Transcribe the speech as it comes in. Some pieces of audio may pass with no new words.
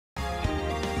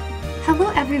Hello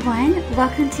everyone,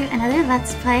 welcome to another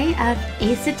Let's Play of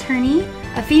Ace Attorney,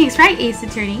 of Phoenix Wright Ace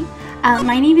Attorney.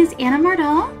 My name is Anna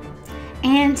Mardal,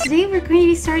 and today we're going to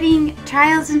be starting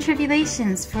Trials and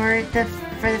Tribulations for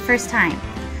the first time.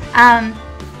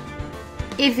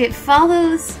 If it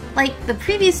follows like the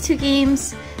previous two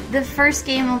games, the first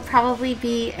game will probably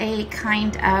be a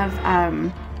kind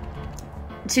of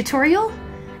tutorial.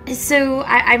 So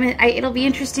it'll be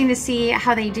interesting to see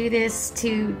how they do this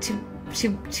to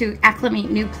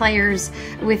acclimate new players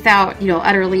without,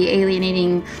 utterly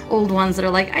alienating old ones that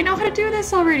are like, I know how to do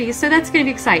this already. So that's going to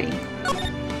be exciting.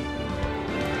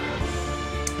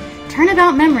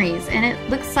 Turnabout Memories, and it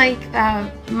looks like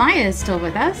Maya is still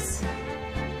with us.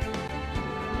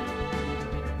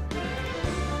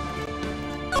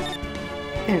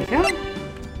 There we go.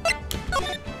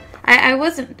 I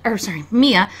wasn't, or sorry,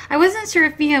 Mia. I wasn't sure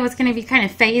if Mia was going to be kind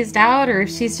of phased out or if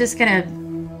she's just going to...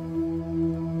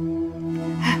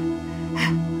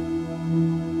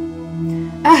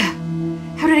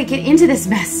 How did I get into this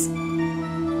mess?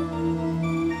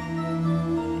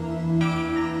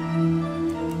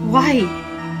 Why?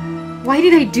 Why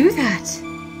did I do that?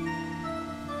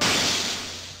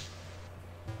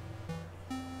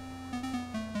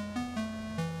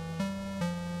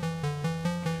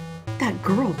 That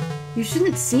girl. You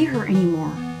shouldn't see her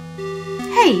anymore.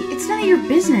 Hey, it's none of your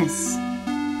business.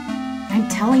 I'm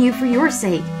telling you for your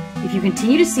sake. If you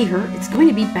continue to see her, it's going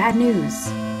to be bad news.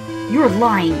 You're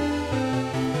lying.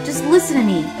 Just listen to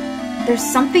me. There's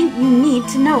something you need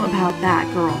to know about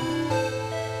that girl.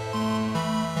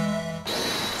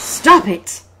 Stop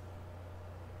it!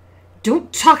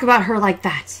 Don't talk about her like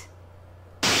that.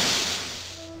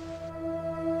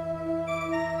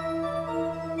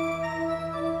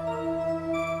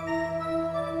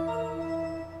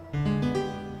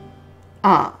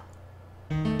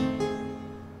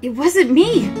 It wasn't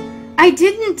me. I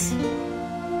didn't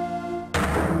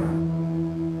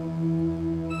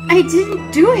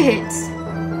do it.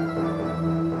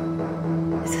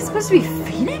 Is that supposed to be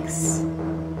Phoenix?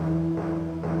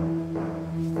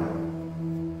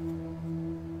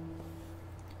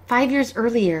 "5 years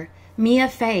earlier, Mia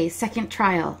Fey, second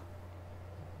trial."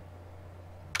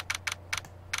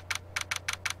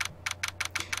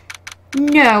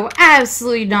 No,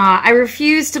 absolutely not. I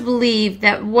refuse to believe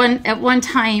that at one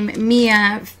time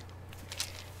Mia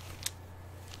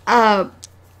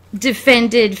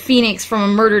defended Phoenix from a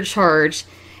murder charge,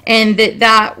 and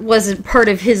that wasn't part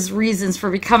of his reasons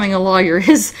for becoming a lawyer.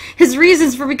 His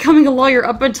reasons for becoming a lawyer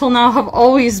up until now have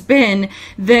always been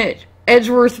that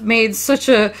Edgeworth made such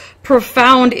a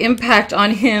profound impact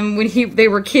on him when they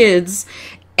were kids.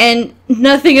 And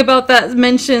nothing about that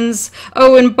mentions,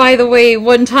 oh, and by the way,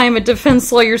 one time a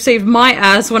defense lawyer saved my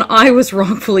ass when I was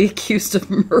wrongfully accused of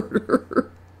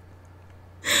murder.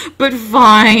 But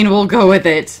fine, we'll go with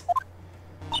it.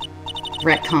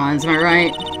 Retcons, am I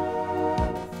right?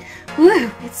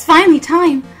 Woo, it's finally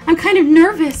time. I'm kind of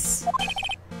nervous.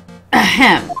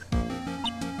 Ahem.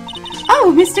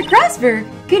 Oh, Mr. Grasberg,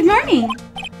 good morning.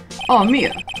 Oh,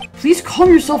 Mia, please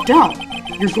calm yourself down.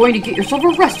 You're going to get yourself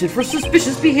arrested for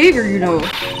suspicious behavior, you know.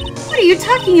 What are you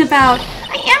talking about?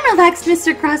 I am relaxed,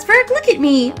 Mr. Grasberg. Look at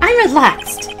me. I'm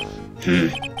relaxed.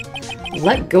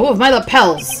 Let go of my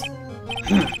lapels.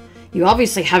 You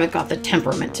obviously haven't got the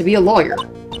temperament to be a lawyer.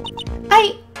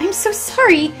 I'm so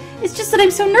sorry. It's just that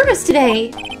I'm so nervous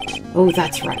today. Oh,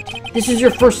 that's right. This is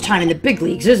your first time in the big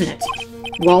leagues, isn't it?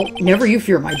 Well, never you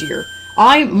fear, my dear.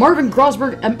 I, Marvin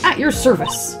Grosberg, am at your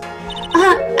service.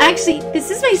 Actually,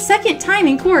 this is my second time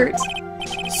in court.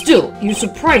 Still, you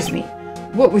surprised me.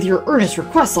 What with your earnest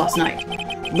request last night?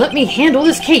 Let me handle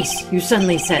this case, you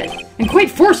suddenly said. And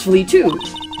quite forcefully, too.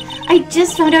 I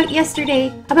just found out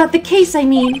yesterday. About the case, I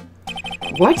mean.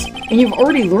 What? And you've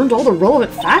already learned all the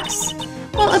relevant facts?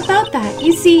 Well, about that,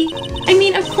 you see. I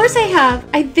mean, of course I have,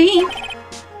 I think.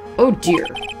 Oh dear.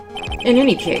 In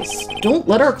any case, don't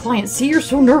let our client see you're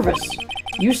so nervous.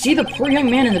 You see the poor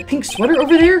young man in the pink sweater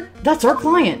over there? That's our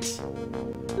client.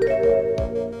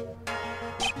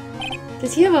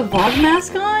 Does he have a Vogue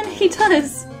mask on? He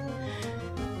does.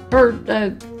 Or, I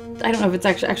don't know if it's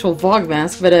actual Vogue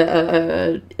mask, but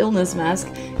a illness mask.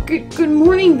 Good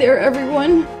morning there,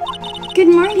 everyone. Good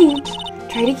morning.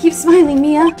 Try to keep smiling,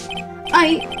 Mia.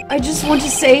 I just want to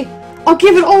say, I'll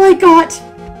give it all I got.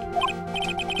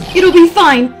 It'll be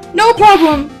fine. No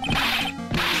problem.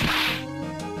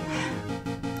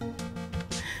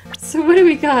 So what do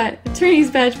we got? Attorney's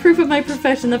badge, proof of my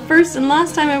profession. The first and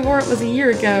last time I wore it was a year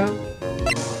ago.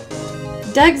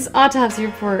 Doug's autopsy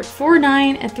report.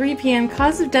 4/9 at 3 p.m.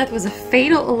 Cause of death was a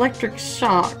fatal electric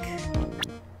shock.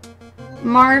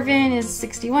 Marvin is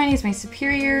 61, he's my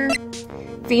superior.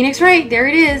 Phoenix Wright, there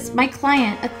it is, my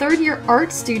client, a third-year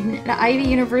art student at Ivy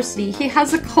University. He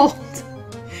has a cold.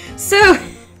 So...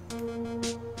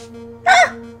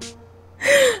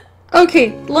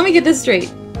 Okay, let me get this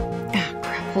straight. Ah,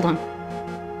 crap, hold on.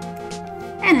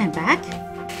 And I'm back.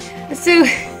 So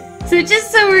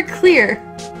just so we're clear,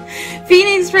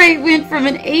 Phoenix Wright went from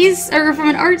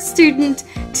an art student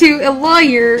to a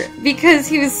lawyer because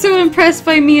he was so impressed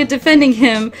by Mia defending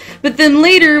him, but then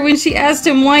later when she asked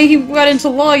him why he got into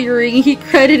lawyering, he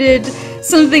credited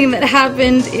something that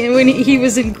happened when he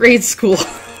was in grade school.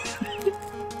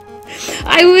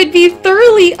 I would be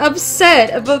thoroughly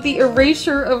upset about the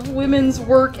erasure of women's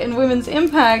work and women's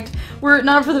impact were it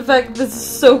not for the fact that this is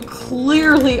so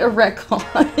clearly a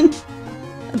retcon.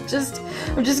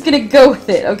 I'm just gonna go with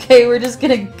it, okay? We're just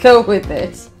gonna go with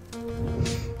it.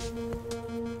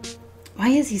 Why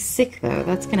is he sick, though?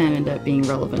 That's gonna end up being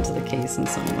relevant to the case in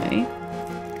some way.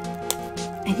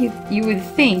 And you would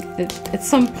think that at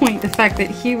some point the fact that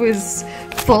he was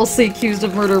falsely accused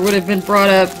of murder would have been brought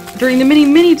up during the many,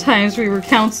 many times we were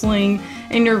counseling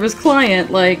a nervous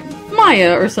client like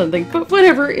Maya or something, but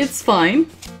whatever, it's fine.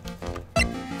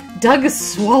 Doug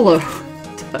Swallow.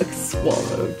 Doug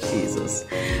Swallow, Jesus.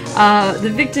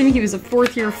 The victim, he was a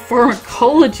fourth-year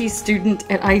pharmacology student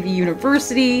at Ivy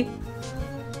University.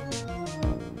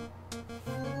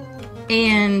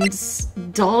 And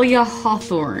Dahlia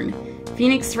Hawthorne,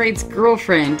 Phoenix Wright's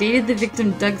girlfriend, dated the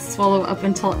victim Doug Swallow up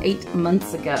until 8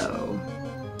 months ago.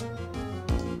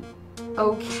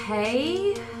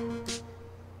 Okay.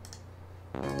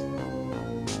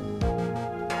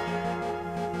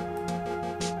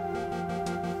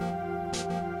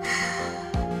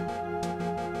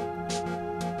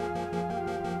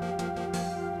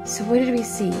 So what did we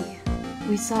see?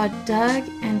 We saw Doug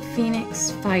and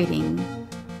Phoenix fighting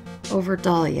over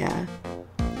Dahlia,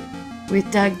 with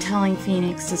Doug telling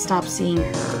Phoenix to stop seeing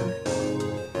her.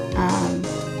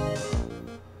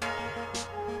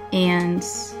 And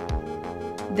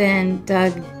then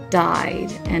Doug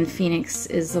died, and Phoenix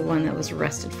is the one that was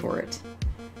arrested for it.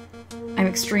 I'm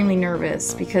extremely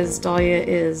nervous because Dahlia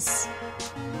is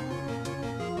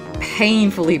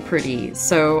painfully pretty,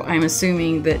 so I'm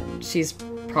assuming that she's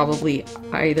probably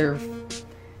either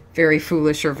very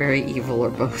foolish or very evil or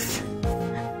both.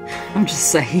 I'm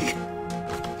just saying.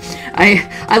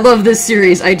 I love this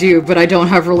series, I do, but I don't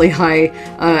have really high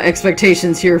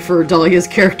expectations here for Dahlia's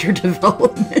character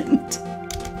development.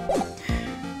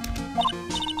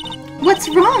 What's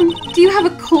wrong? Do you have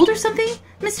a cold or something,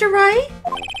 Mr. Wright?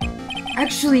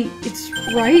 Actually, it's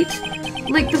Wright.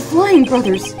 Like the Flying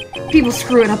Brothers. People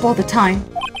screw it up all the time.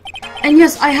 And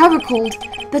yes, I have a cold.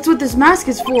 That's what this mask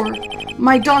is for.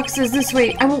 My doc says this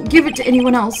way I won't give it to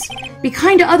anyone else. Be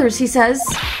kind to others, he says.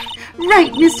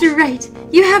 Right, Mr. Wright.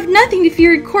 You have nothing to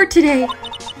fear in court today.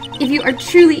 If you are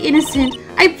truly innocent,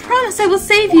 I promise I will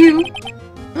save you.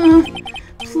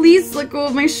 Please let go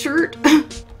of my shirt.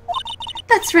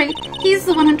 That's right. He's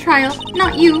the one on trial,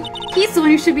 not you. He's the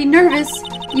one who should be nervous.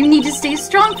 You need to stay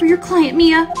strong for your client,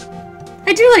 Mia.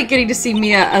 I do like getting to see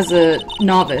Mia as a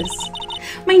novice.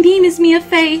 My name is Mia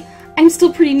Fey. I'm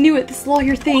still pretty new at this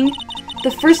lawyer thing.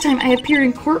 The first time I appeared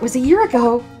in court was a year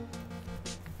ago.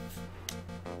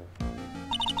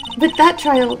 But that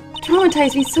trial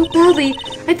traumatized me so badly,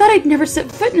 I thought I'd never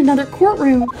set foot in another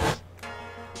courtroom.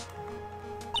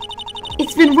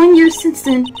 It's been 1 year since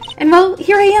then, and well,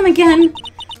 here I am again.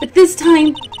 But this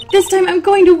time I'm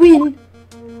going to win.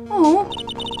 Oh,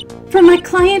 for my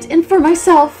client and for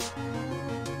myself.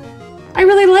 I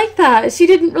really like that. She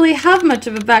didn't really have much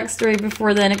of a backstory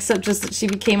before then, except just that she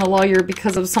became a lawyer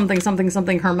because of something,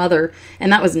 her mother,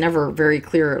 and that was never very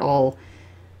clear at all.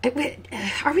 Wait,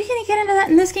 are we going to get into that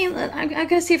in this game? I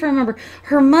gotta see if I remember.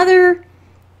 Her mother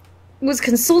was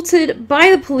consulted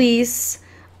by the police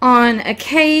on a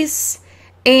case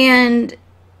and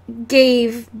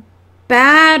gave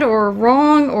bad or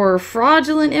wrong or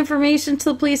fraudulent information to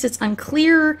the police. It's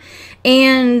unclear,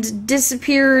 and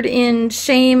disappeared in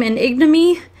shame and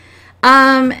ignominy.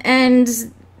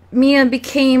 And Mia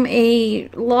became a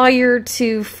lawyer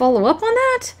to follow up on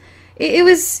that. It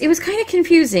was kind of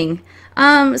confusing.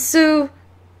 So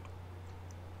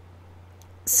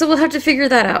we'll have to figure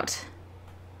that out.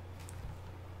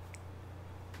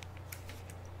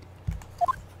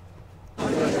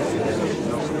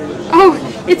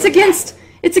 Oh, it's against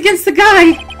the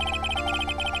guy.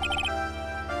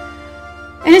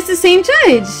 And it's the same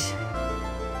judge.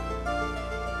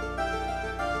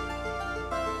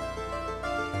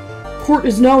 Court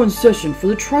is now in session for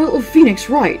the trial of Phoenix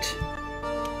Wright.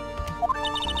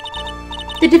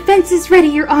 The defense is ready,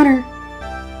 Your Honor.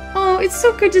 Oh, It's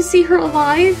so good to see her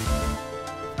alive.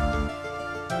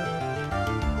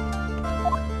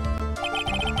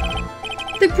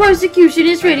 The prosecution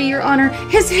is ready, Your Honor.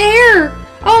 His hair!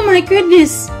 Oh my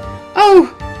goodness!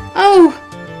 Oh! Oh!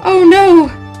 Oh no!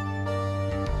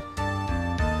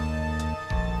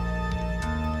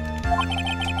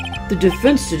 The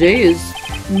defense today is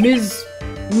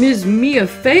Ms. Mia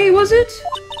Fey, was it?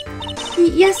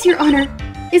 Yes, Your Honor.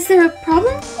 Is there a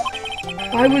problem?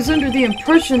 I was under the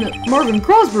impression that Marvin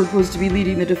Crosberg was to be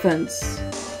leading the defense.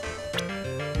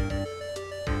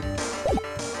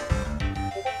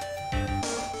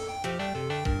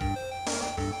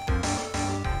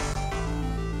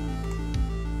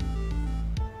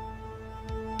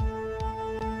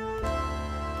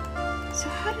 So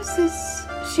how does this...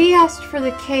 She asked for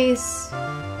the case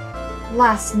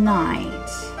last night.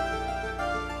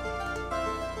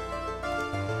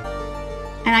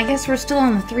 And I guess we're still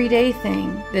on the 3-day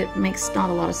thing. That makes not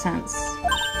a lot of sense.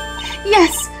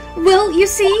 Yes! Well, you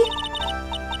see,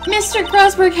 Mr.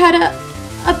 Crosberg had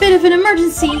a bit of an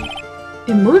emergency.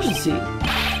 Emergency?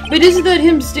 But isn't that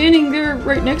him standing there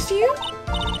right next to you?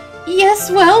 Yes,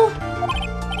 well...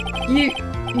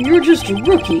 You're just a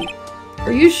rookie.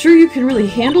 Are you sure you can really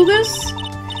handle this?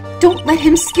 Don't let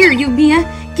him scare you, Mia.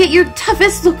 Get your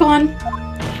toughest look on.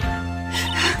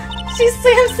 She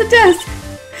slams the desk.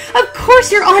 Of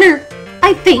course, Your Honor!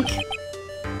 I think.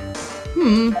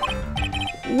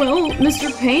 Well,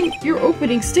 Mr. Payne, your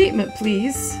opening statement,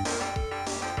 please.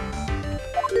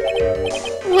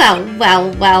 Well,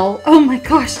 well, well. Oh my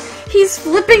gosh. He's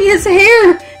flipping his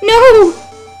hair. No!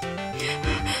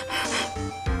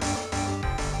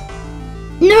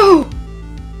 No!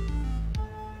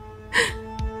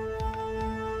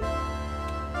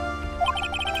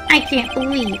 I can't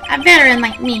believe a veteran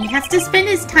like me has to spend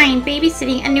his time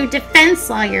babysitting a new defense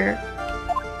lawyer.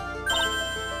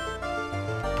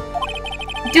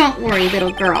 Don't worry,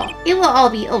 little girl. It will all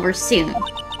be over soon.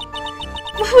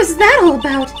 What was that all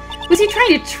about? Was he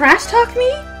trying to trash talk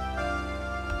me?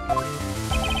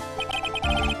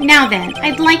 Now then,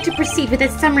 I'd like to proceed with a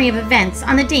summary of events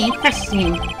on the day in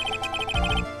question.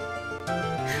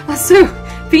 Also,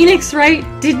 Phoenix Wright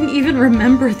didn't even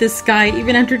remember this guy,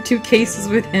 even after 2 cases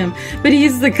with him. But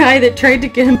he's the guy that tried to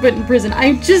get him put in prison.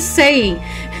 I'm just saying.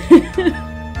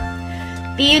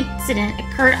 The incident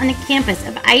occurred on the campus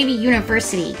of Ivy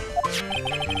University.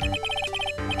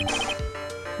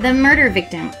 The murder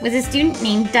victim was a student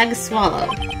named Doug Swallow.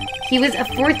 He was a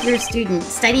 4th-year student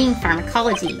studying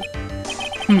pharmacology.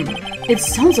 It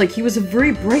sounds like he was a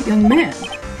very bright young man.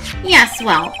 Yes,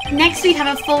 well, next we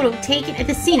have a photo taken at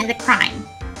the scene of the crime.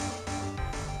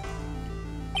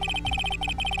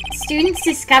 Students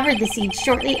discovered the scene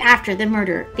shortly after the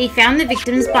murder. They found the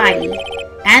victim's body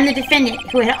and the defendant,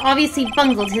 who had obviously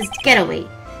bungled his getaway.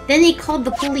 Then they called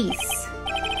the police.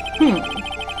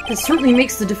 That certainly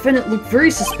makes the defendant look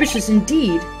very suspicious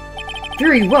indeed.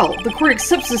 Very well, the court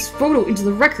accepts this photo into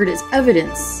the record as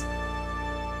evidence.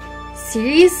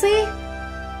 Seriously?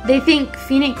 They think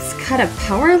Phoenix cut a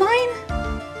power line?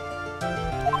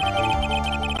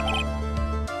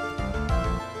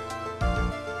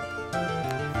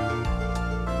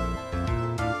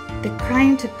 The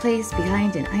crime took place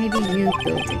behind an IBU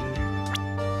building.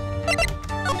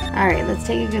 Alright, let's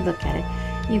take a good look at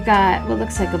it. You've got what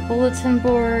looks like a bulletin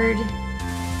board.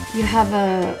 You have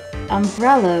a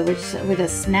umbrella with a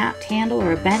snapped handle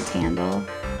or a bent handle.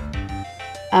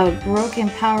 A broken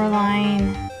power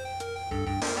line.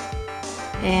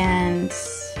 And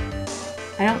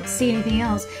I don't see anything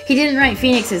else. He didn't write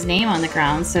Phoenix's name on the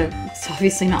ground, so it's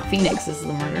obviously not Phoenix as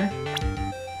the murder.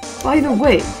 By the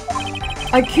way,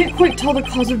 I can't quite tell the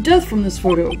cause of death from this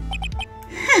photo.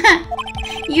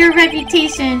 Your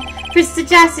reputation for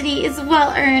sagacity is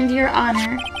well earned, Your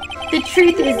Honor. The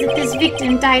truth is that this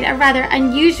victim died a rather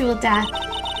unusual death.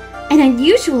 An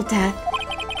unusual death?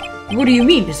 What do you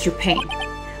mean, Mr. Payne?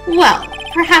 Well,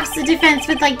 perhaps the defense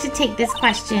would like to take this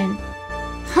question.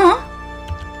 Huh?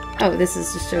 Oh, this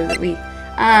is to show that we...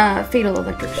 fatal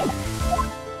electric shock.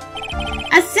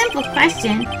 A simple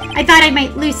question. I thought I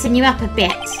might loosen you up a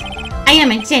bit. I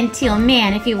am a genteel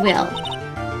man, if you will.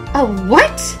 A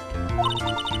what?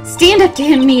 Stand up to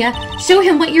him, Mia. Show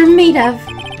him what you're made of.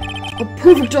 A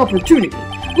perfect opportunity.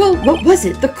 Well, what was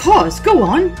it? The cause. Go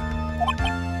on.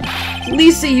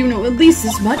 Please say you know at least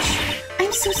as much.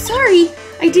 I'm so sorry.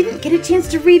 I didn't get a chance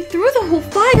to read through the whole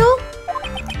file.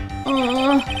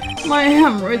 My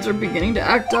hemorrhoids are beginning to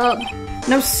act up.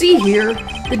 Now see here,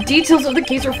 the details of the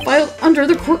case are filed under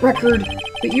the court record.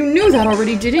 But you knew that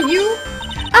already, didn't you?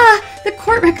 The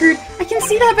court record. I can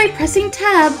see that by pressing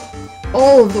tab.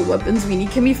 All of the weapons we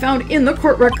need can be found in the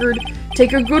court record.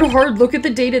 Take a good hard look at the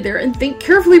data there and think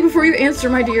carefully before you answer,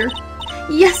 my dear.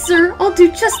 Yes, sir, I'll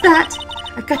do just that.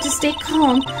 I've got to stay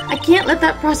calm. I can't let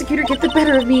that prosecutor get the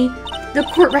better of me. The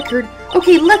court record.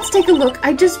 Okay, let's take a look.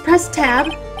 I just pressed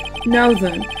tab. Now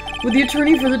then, would the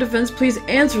attorney for the defense please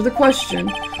answer the question?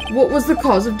 What was the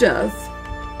cause of death?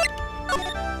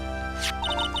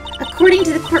 According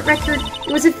to the court record,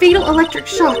 it was a fatal electric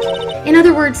shock. In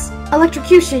other words,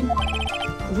 electrocution.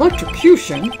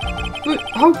 Electrocution? But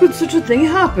how could such a thing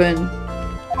happen?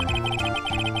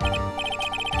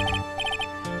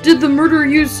 Did the murderer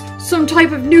use some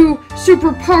type of new,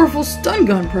 super powerful stun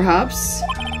gun, perhaps?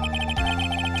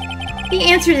 The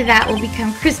answer to that will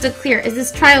become crystal clear as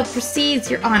this trial proceeds,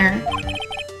 Your Honor.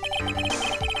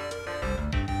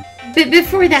 But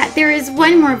before that, there is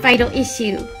one more vital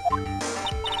issue.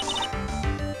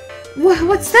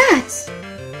 What's that?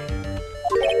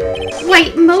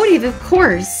 Why, motive, of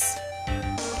course.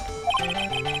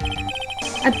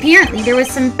 Apparently, there was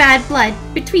some bad blood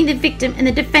between the victim and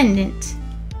the defendant.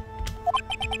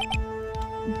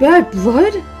 Bad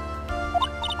blood?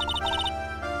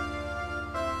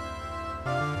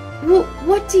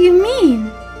 What do you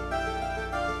mean?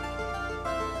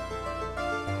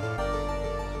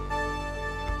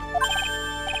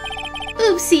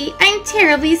 Oopsie, I'm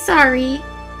terribly sorry.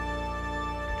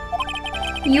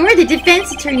 You're the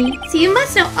defense attorney, so you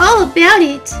must know all about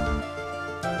it.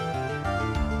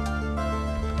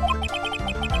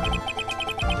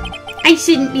 I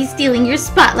shouldn't be stealing your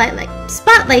spotlight like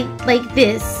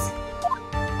this.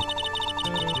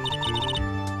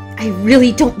 I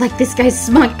really don't like this guy's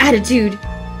smug attitude.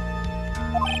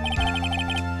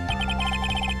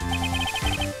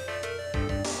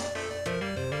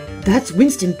 That's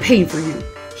Winston Payne for you.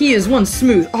 He is one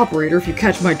smooth operator, if you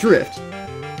catch my drift.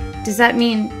 Does that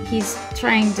mean he's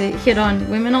trying to hit on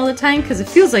women all the time? Because it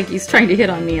feels like he's trying to hit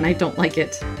on me and I don't like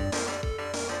it.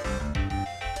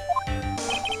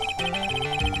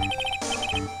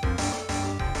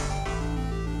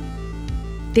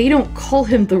 They don't call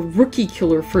him the rookie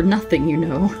killer for nothing, you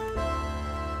know.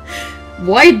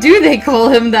 Why do they call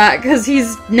him that? Because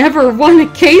he's never won a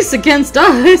case against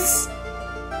us.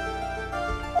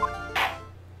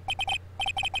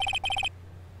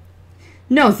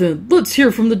 Now then, let's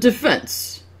hear from the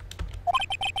defense.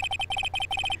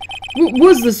 What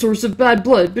was the source of bad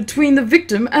blood between the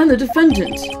victim and the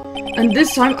defendant? And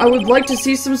this time I would like to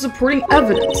see some supporting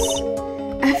evidence.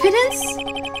 Evidence?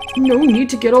 No need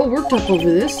to get all worked up over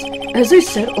this. As I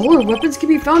said, all our weapons can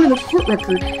be found in the court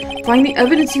record. Find the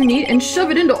evidence you need and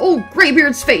shove it into old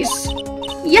Greybeard's face.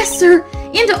 Yes, sir!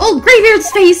 Into old Greybeard's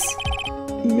face!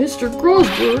 Mr.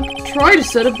 Grosberg, try to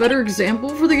set a better example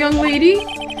for the young lady.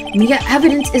 Media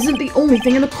evidence isn't the only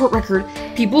thing in the court record.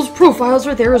 People's profiles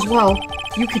are there as well.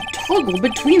 You could toggle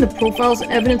between the profiles and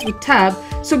evidence with tab,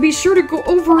 so be sure to go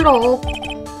over it all.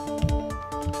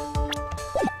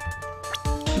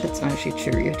 That's not actually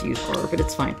true, you have to use R, but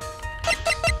it's fine.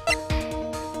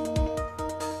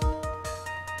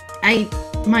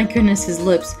 My goodness, his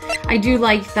lips. I do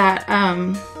like that,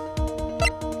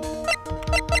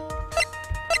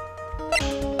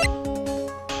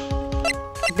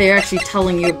 they're actually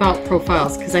telling you about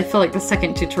profiles, because I feel like the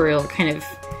second tutorial kind of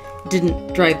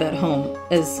didn't drive that home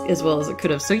as well as it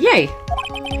could have, so yay!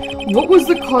 What was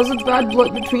the cause of bad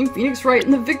blood between Phoenix Wright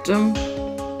and the victim?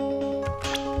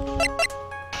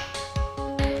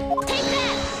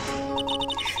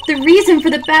 The reason for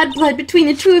the bad blood between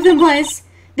the two of them was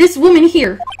this woman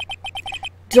here.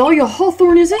 Dahlia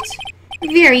Hawthorne, is it?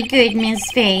 Very good,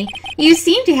 Miss Fay. You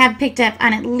seem to have picked up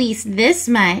on at least this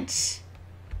much.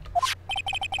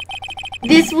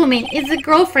 This woman is the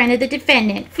girlfriend of the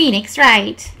defendant, Phoenix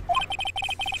Wright.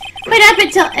 But up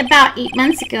until about 8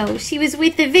 months ago, she was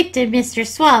with the victim, Mr.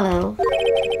 Swallow.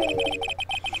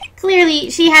 Clearly,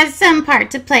 she has some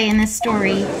part to play in this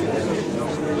story.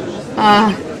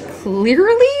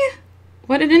 Clearly?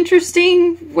 What an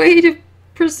interesting way to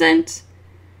present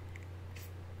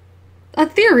a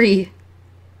theory.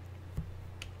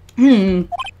 He's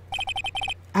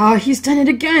done it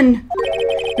again.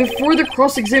 Before the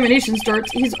cross-examination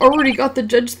starts, he's already got the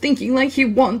judge thinking like he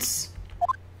wants.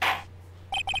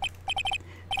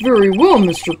 Very well,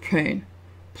 Mr. Payne.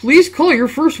 Please call your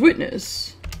first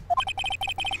witness.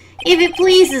 If it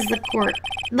pleases the court,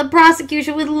 the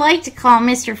prosecution would like to call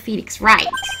Mr. Phoenix Wright.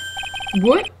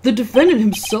 What? The defendant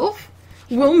himself?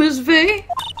 Well, Ms. Vey?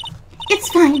 It's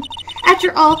fine.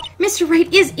 After all, Mr.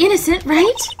 Wright is innocent,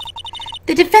 right?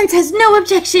 The defense has no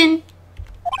objection.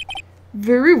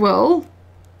 Very well.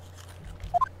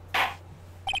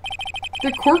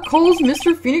 The court calls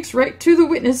Mr. Phoenix Wright to the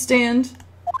witness stand.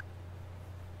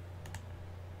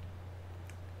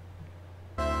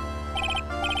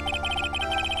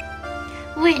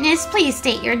 Miss, please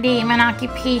state your name and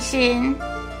occupation.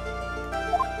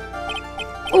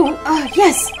 Oh,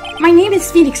 yes. My name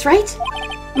is Phoenix, Wright?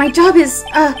 My job is,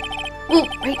 well,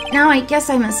 right now I guess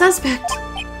I'm a suspect.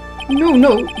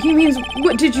 No, he means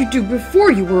what did you do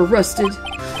before you were arrested?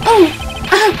 Oh,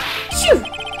 shoot!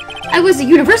 I was a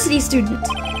university student.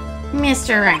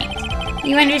 Mr. Wright,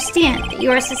 you understand that you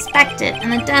are suspected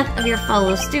in the death of your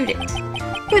fellow student.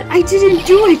 But I didn't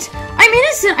do it. I'm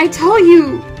innocent, I tell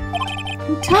you.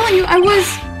 I'm telling you, I was...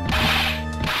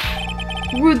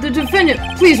 Would the defendant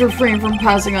please refrain from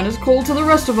passing on his cold to the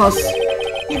rest of us?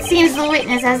 It seems the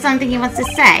witness has something he wants to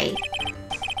say.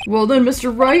 Well then,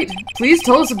 Mr. Wright, please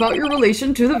tell us about your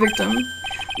relation to the victim.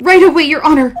 Right away, Your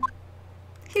Honor.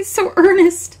 He's so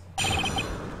earnest.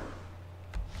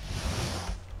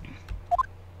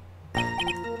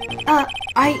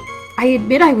 I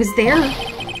admit I was there.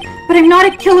 But I'm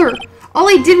not a killer. All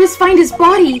I did was find his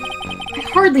body. I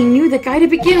hardly knew the guy to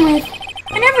begin with.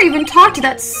 I never even talked to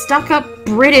that stuck-up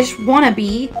British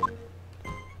wannabe.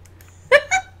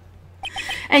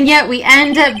 And yet we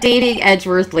end up dating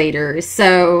Edgeworth later,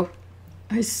 so...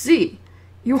 I see.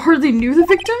 You hardly knew the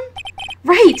victim?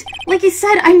 Right! Like I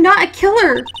said, I'm not a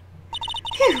killer!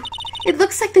 Phew! It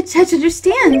looks like the judge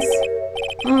understands.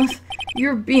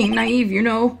 You're being naive, you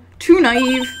know. Too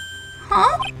naive.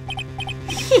 Huh?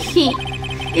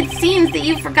 It seems that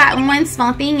you've forgotten one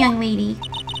small thing, young lady.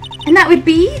 And that would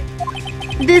be?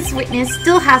 This witness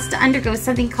still has to undergo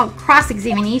something called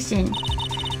cross-examination.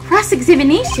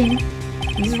 Cross-examination?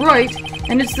 He's right,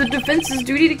 and it's the defense's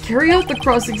duty to carry out the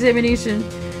cross-examination.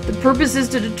 The purpose is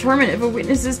to determine if a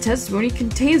witness's testimony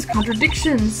contains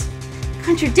contradictions.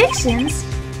 Contradictions?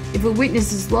 If a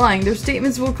witness is lying, their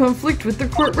statements will conflict with the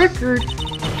court record.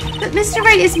 But Mr.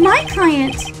 Wright is my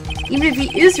client! Even if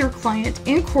he is your client,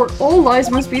 in court all lies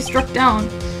must be struck down.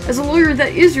 As a lawyer,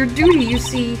 that is your duty, you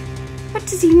see. What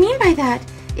does he mean by that?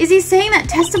 Is he saying that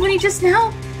testimony just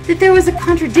now? That there was a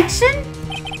contradiction?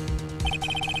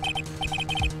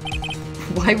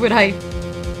 Why would I...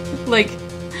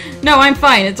 No, I'm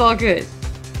fine. It's all good.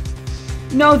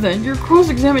 Now then, your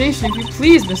cross-examination, if you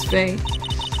please, Miss Fay.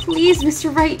 Please,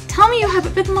 Mr. Wright, tell me you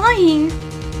haven't been lying.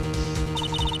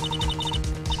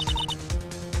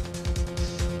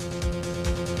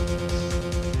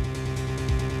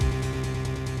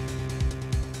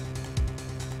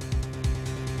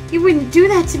 You wouldn't do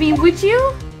that to me, would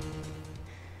you?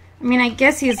 I mean, I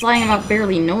guess he's lying about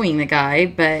barely knowing the guy,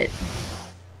 but...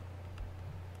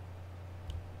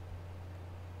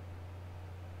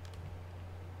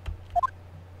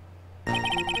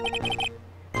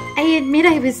 I admit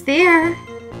I was there.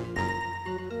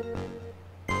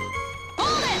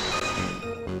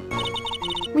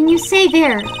 When you say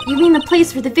there, you mean the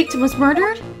place where the victim was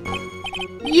murdered?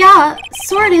 Yeah,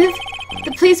 sort of.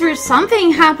 The place where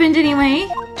something happened anyway.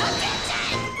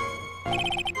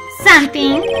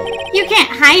 Something? You can't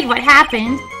hide what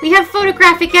happened. We have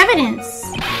photographic evidence.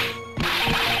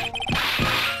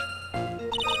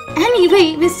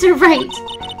 Anyway, Mr. Wright,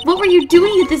 what were you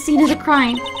doing at the scene of the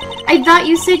crime? I thought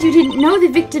you said you didn't know the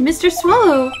victim, Mr.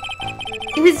 Swallow.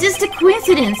 It was just a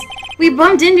coincidence. We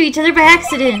bumped into each other by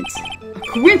accident. A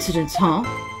coincidence, huh?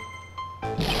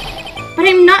 But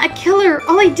I'm not a killer.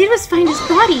 All I did was find his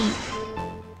body.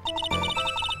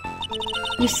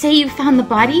 You say you found the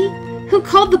body? Who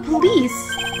called the police?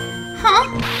 Huh?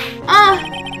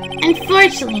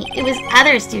 Unfortunately, it was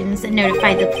other students that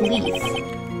notified the police.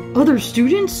 Other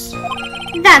students?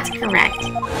 That's correct.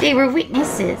 They were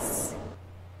witnesses.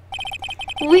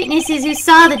 Witnesses who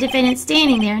saw the defendant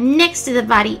standing there next to the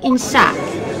body in shock.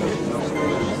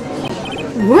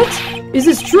 What? Is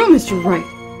this true, Mr. Wright?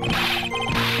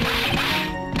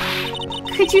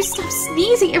 Could you stop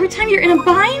sneezing every time you're in a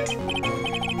bind?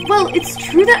 Well, it's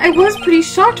true that I was pretty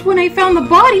shocked when I found the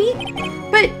body,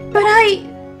 but I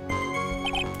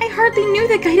hardly knew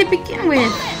the guy to begin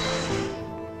with.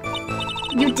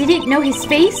 You didn't know his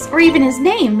face or even his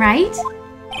name, right?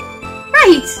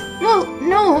 Right! Well,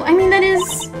 no, I mean that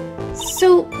is...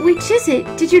 So, which is it?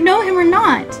 Did you know him or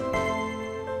not?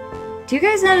 Do you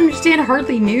guys not understand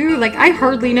hardly knew? Like, I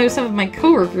hardly know some of my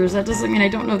coworkers. That doesn't mean I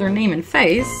don't know their name and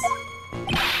face.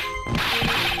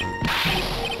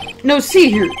 No, see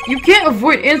here. You can't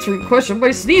avoid answering a question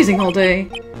by sneezing all day.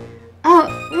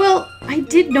 Well, I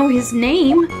did know his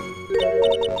name.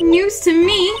 News to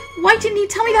me? Why didn't he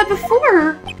tell me that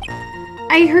before?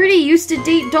 I heard he used to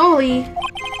date Dolly.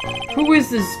 Who is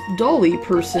this Dolly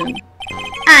person?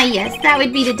 Ah, yes, that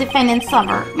would be the defendant's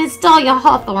lover, Miss Dahlia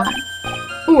Hawthorne.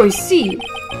 Oh, I see.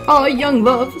 Ah, young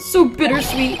love, so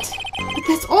bittersweet. But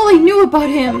that's all I knew about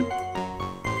him.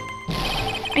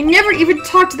 I never even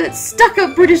talked to that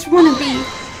stuck-up British wannabe.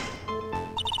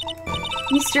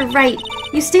 Mr. Wright,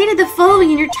 you stated the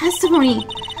following in your testimony.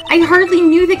 I hardly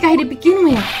knew the guy to begin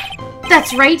with.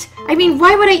 That's right. I mean,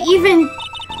 why would I even...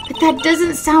 But that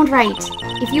doesn't sound right.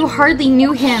 If you hardly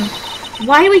knew him,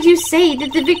 why would you say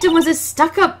that the victim was a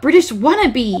stuck-up British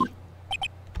wannabe?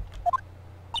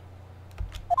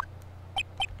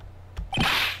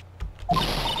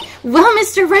 Well,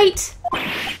 Mr. Wright...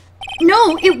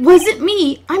 No, it wasn't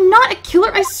me. I'm not a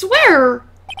killer, I swear.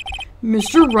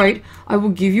 Mr. Wright, I will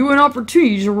give you an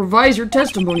opportunity to revise your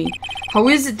testimony. How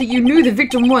is it that you knew the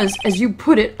victim was, as you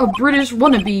put it, a British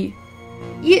wannabe?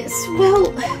 Yes,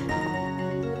 well...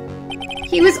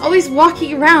 He was always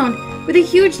walking around with a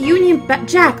huge Union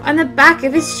Jack on the back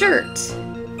of his shirt.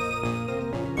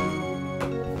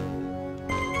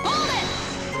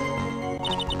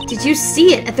 Did you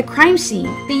see it at the crime scene?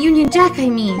 The Union Jack, I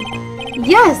mean.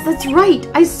 Yes, that's right.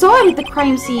 I saw it at the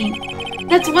crime scene.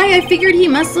 That's why I figured he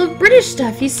must love British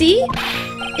stuff, you see?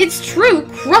 It's true,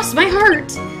 cross my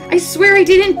heart. I swear I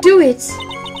didn't do it.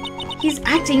 He's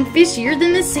acting fishier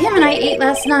than the salmon I ate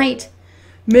last night.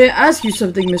 May I ask you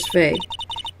something, Miss Fay?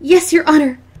 Yes, Your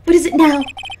Honor. What is it now?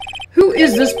 Who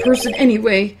is this person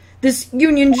anyway? This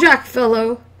Union Jack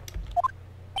fellow?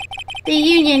 The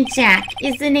Union Jack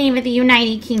is the name of the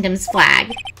United Kingdom's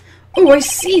flag. Oh, I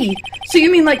see. So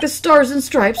you mean like the stars and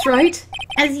stripes, right?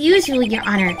 As usual, Your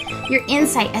Honor. Your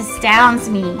insight astounds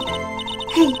me.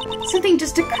 Hey, something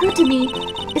just occurred to me.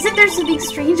 Isn't there something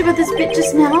strange about this bit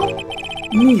just now?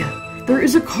 Mia, there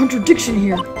is a contradiction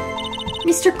here.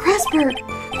 Mr. Krasberg!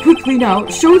 Quickly now,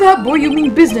 show that boy you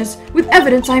mean business. With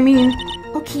evidence, I mean.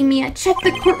 Okay, Mia, check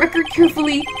the court record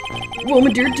carefully. Well,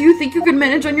 my dear, do you think you could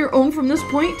manage on your own from this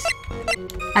point?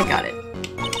 I got it.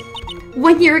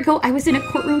 1 year ago, I was in a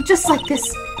courtroom just like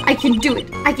this. I can do it.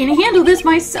 I can handle this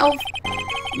myself.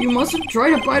 You mustn't try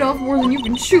to bite off more than you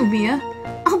can chew, Mia.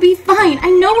 I'll be fine. I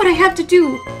know what I have to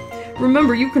do.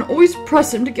 Remember, you can always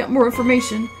press him to get more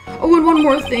information. Oh, and one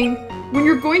more thing. When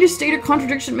you're going to state a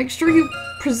contradiction, make sure you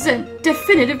present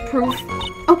definitive proof.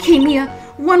 Okay, Mia.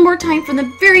 One more time from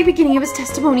the very beginning of his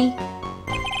testimony.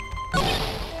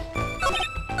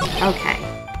 Okay.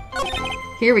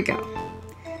 Here we go.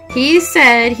 He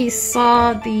said he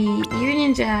saw the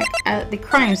Union Jack at the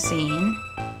crime scene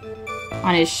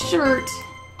on his shirt.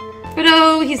 But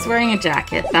oh, he's wearing a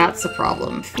jacket. That's a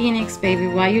problem. Phoenix, baby,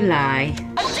 why you lie?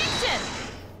 Objection!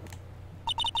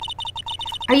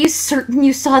 Are you certain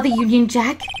you saw the Union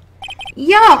Jack?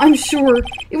 Yeah, I'm sure.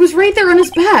 It was right there on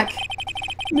his back.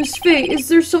 Miss Fay, is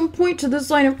there some point to this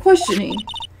line of questioning?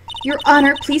 Your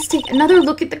Honor, please take another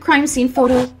look at the crime scene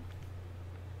photo.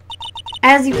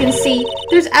 As you can see,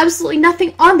 there's absolutely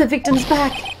nothing on the victim's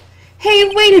back. Hey,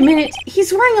 wait a minute.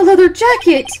 He's wearing a leather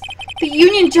jacket. The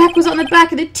Union Jack was on the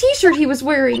back of the t-shirt he was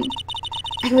wearing.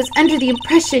 I was under the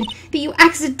impression that you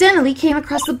accidentally came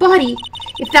across the body.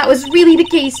 If that was really the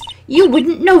case, you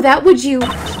wouldn't know that, would you?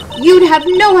 You'd have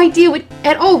no idea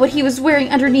at all what he was wearing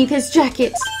underneath his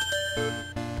jacket.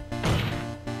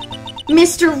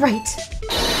 Mr. Wright,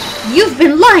 you've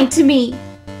been lying to me.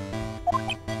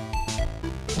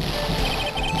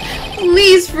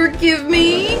 Please forgive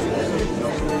me.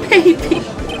 Baby.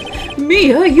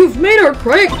 Mia, you've made our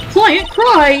client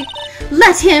cry.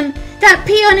 Let him. That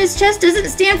P on his chest doesn't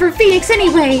stand for Phoenix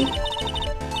anyway.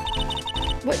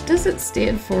 What does it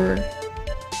stand for?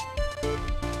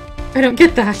 I don't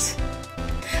get that.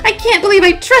 I can't believe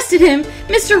I trusted him.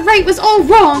 Mr. Wright was all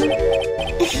wrong.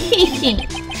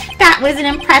 That was an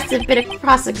impressive bit of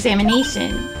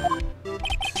cross-examination.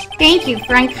 Thank you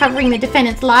for uncovering the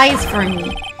defendant's lies for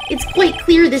me. It's quite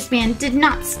clear this man did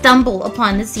not stumble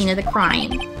upon the scene of the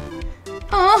crime.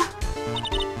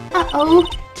 Uh-oh.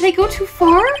 Did I go too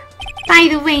far? By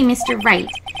the way, Mr. Wright,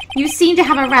 you seem to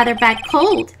have a rather bad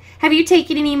cold. Have you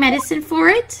taken any medicine for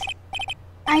it?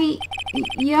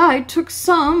 Yeah, I took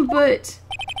some, but...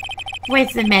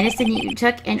 Was the medicine you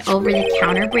took an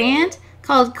over-the-counter brand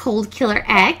called Cold Killer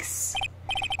X?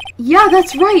 Yeah,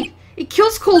 that's right. It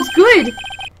kills colds good.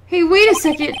 Hey, wait a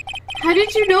second. How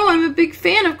did you know I'm a big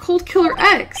fan of Cold Killer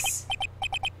X?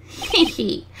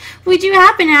 Hehe. Would you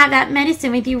happen to have that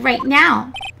medicine with you right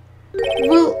now?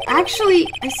 Well, actually,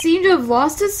 I seem to have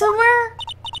lost it somewhere.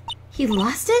 He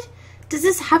lost it? Does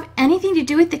this have anything to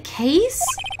do with the case?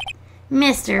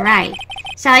 Mr. Wright,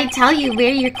 shall I tell you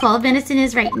where your cold medicine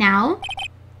is right now?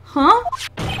 Huh?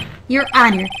 Your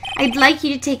Honor, I'd like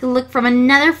you to take a look from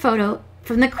another photo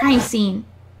from the crime scene.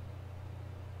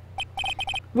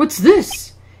 What's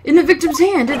this? In the victim's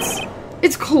hand,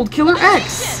 it's Cold Killer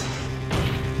X.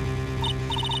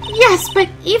 Yes, but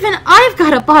even I've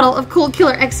got a bottle of Cold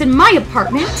Killer X in my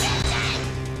apartment.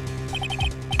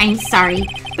 I'm sorry,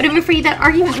 but I'm afraid that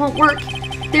argument won't work.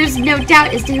 There's no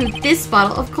doubt as to who this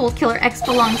bottle of Cold Killer X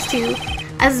belongs to,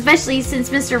 especially since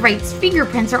Mr. Wright's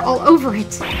fingerprints are all over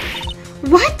it.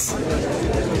 What?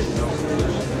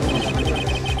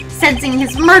 Sensing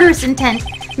his murderous intent,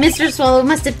 Mr. Swallow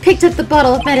must have picked up the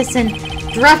bottle of medicine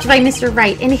dropped by Mr.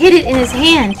 Wright and hid it in his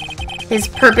hand. His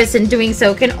purpose in doing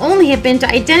so can only have been to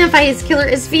identify his killer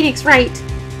as Phoenix Wright.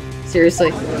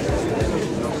 Seriously.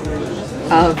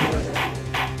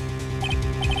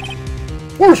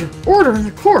 Order in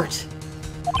the court.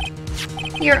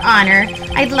 Your Honor,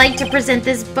 I'd like to present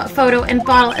this photo and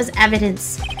bottle as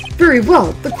evidence. Very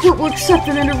well. The court will accept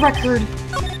them into record.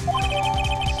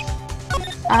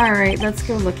 Alright, let's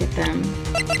go look at them.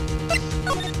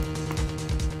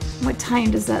 What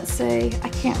time does that say? I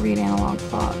can't read analog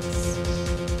clocks.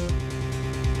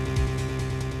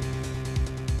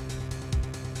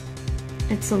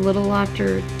 It's a little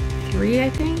after 3, I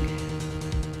think?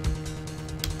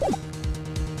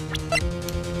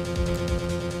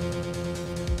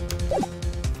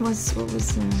 What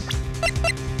was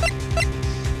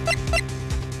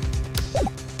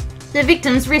The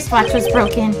victim's wristwatch was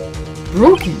broken.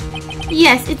 broken?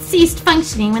 Yes, it ceased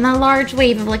functioning when a large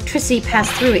wave of electricity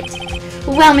passed through it.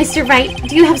 Well, Mr. Wright,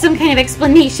 do you have some kind of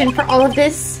explanation for all of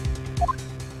this?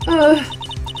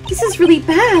 This is really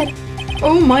bad.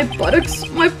 Oh, my buttocks,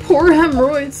 my poor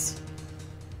hemorrhoids.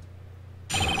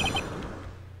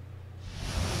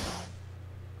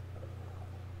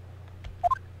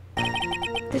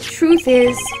 The truth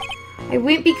is, I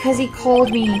went because he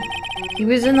called me. He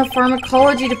was in the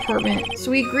pharmacology department,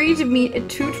 so we agreed to meet at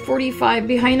 2:45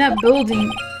 behind that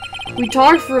building. We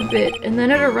talked for a bit, and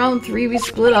then at around 3 we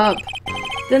split up.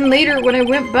 Then later, when I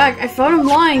went back, I found him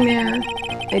lying there.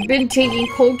 I'd been taking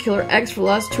Cold Killer X for the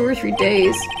last 2 or 3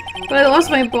 days, but I lost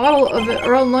my bottle of it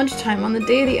around lunchtime on the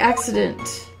day of the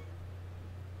accident.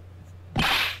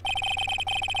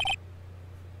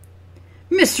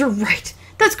 Mr. Wright,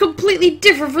 that's completely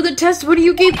different from the testimony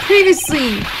you gave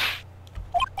previously.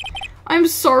 I'm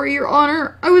sorry, Your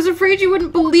Honor. I was afraid you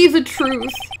wouldn't believe the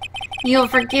truth. You'll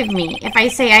forgive me if I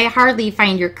say I hardly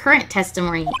find your current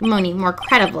testimony more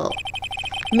credible.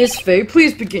 Miss Fay,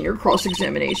 please begin your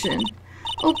cross-examination.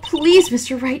 Oh, please,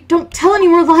 Mr. Wright, don't tell any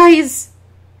more lies.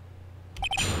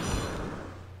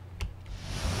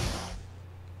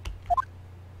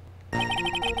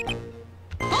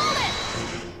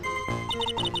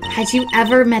 Had you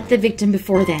ever met the victim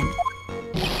before then?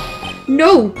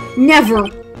 No, never.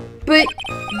 But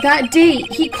that day,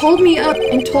 he called me up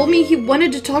and told me he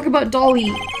wanted to talk about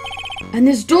Dolly. And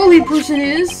this Dolly person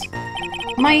is...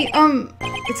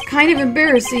 it's kind of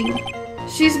embarrassing.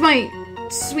 She's my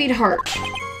sweetheart.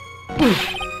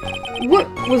 What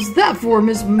was that for,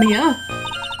 Miss Mia?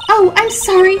 Oh, I'm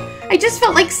sorry. I just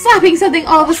felt like slapping something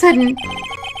all of a sudden.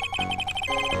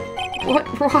 What?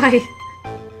 Why?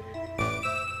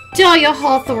 Dahlia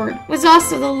Hawthorne was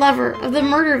also the lover of the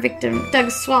murder victim,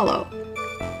 Doug Swallow.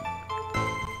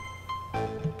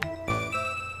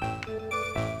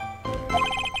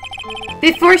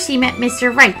 Before she met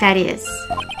Mr. Wright, that is.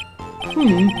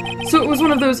 So it was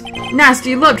one of those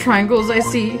nasty love triangles, I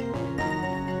see.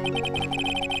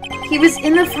 He was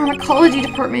in the pharmacology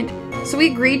department, so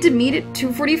we agreed to meet at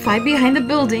 2:45 behind the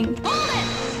building.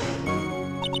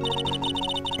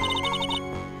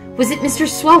 Was it Mr.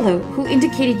 Swallow who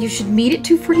indicated you should meet at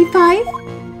 2:45?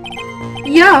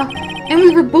 Yeah, and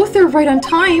we were both there right on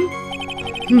time.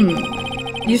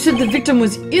 You said the victim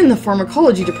was in the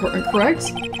pharmacology department,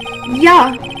 correct?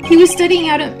 Yeah, he was studying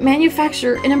how to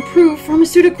manufacture and improve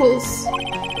pharmaceuticals.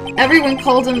 Everyone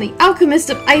called him the alchemist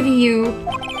of IVU.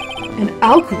 An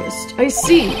alchemist, I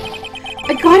see.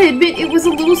 I gotta admit, it was a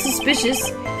little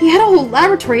suspicious. He had a whole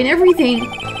laboratory and everything.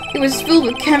 It was filled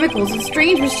with chemicals and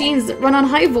strange machines that run on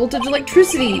high voltage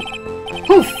electricity.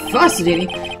 Oh, fascinating.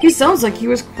 He sounds like he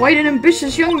was quite an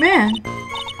ambitious young man.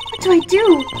 What do I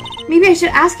do? Maybe I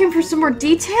should ask him for some more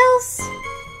details?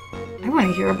 I want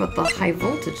to hear about the high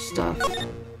voltage stuff.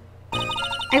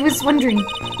 I was wondering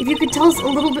if you could tell us a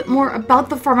little bit more about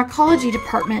the pharmacology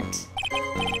department.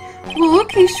 Well,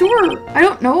 okay, sure. I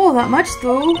don't know all that much,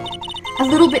 though. A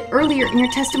little bit earlier in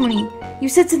your testimony, you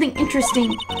said something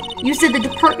interesting. You said the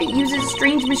department uses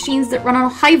strange machines that run on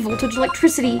high voltage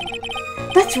electricity.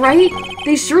 That's right.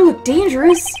 They sure look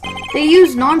dangerous. They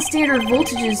use non-standard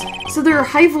voltages, so there are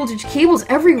high voltage cables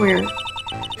everywhere.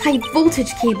 High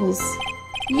voltage cables?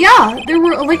 Yeah, there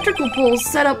were electrical poles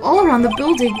set up all around the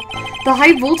building. The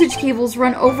high voltage cables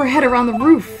run overhead around the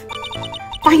roof.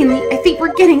 Finally, I think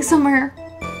we're getting somewhere.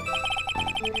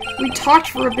 We talked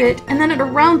for a bit, and then at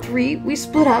around 3, we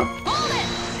split up.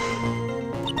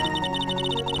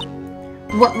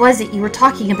 What was it you were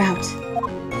talking about?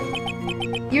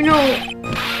 You know,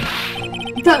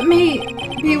 that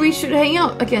maybe we should hang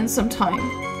out again sometime.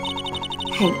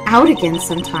 Hang out again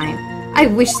sometime? I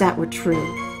wish that were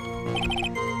true.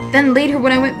 Then later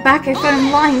when I went back, I found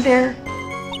him lying there.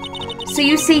 So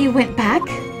you say you went back?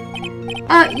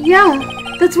 Yeah.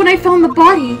 That's when I found the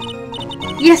body.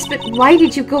 Yes, but why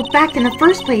did you go back in the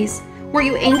first place? Were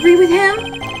you angry with him?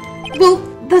 Well,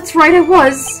 that's right, I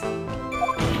was.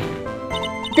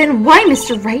 Then why,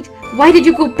 Mr. Wright? Why did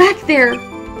you go back there?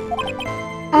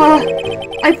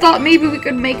 I thought maybe we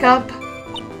could make up.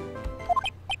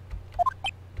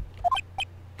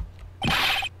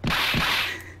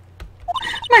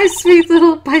 My sweet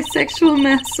little bisexual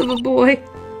mess of a boy.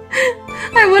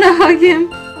 I want to hug him.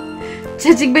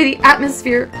 Judging by the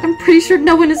atmosphere, I'm pretty sure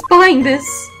no one is buying this.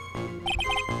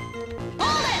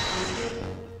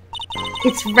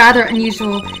 It's rather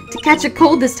unusual to catch a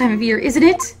cold this time of year, isn't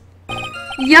it?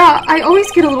 Yeah, I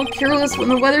always get a little careless when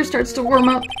the weather starts to warm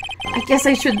up. I guess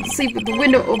I shouldn't sleep with the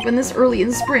window open this early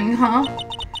in spring, huh?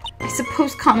 I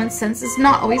suppose common sense is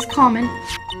not always common.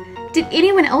 Did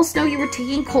anyone else know you were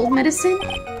taking cold medicine?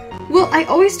 Well, I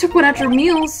always took one after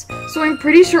meals, so I'm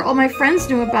pretty sure all my friends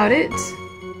knew about it.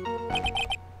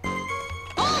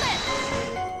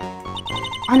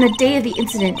 On the day of the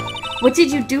incident, what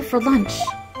did you do for lunch?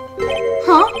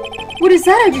 Huh? What does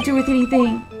that have to do with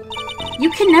anything?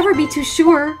 You can never be too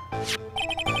sure.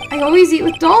 I always eat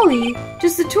with Dolly,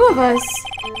 just the two of us.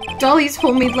 Dolly's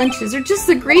homemade lunches are just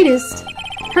the greatest.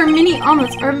 Her mini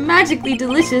omelets are magically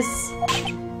delicious.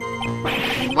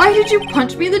 Why did you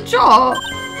punch me in the jaw?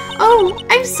 Oh,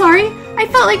 I'm sorry. I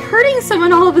felt like hurting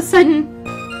someone all of a sudden.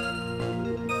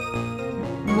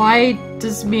 Why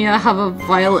does Mia have a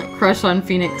violent crush on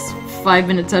Phoenix 5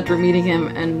 minutes after meeting him,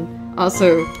 and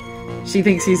also she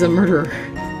thinks he's a murderer?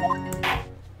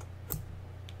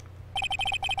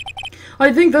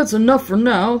 I think that's enough for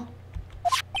now.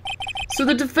 So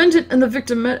the defendant and the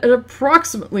victim met at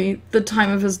approximately the time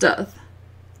of his death.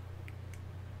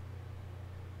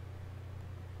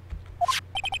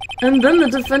 And then the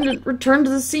defendant returned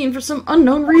to the scene for some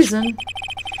unknown reason.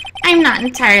 I'm not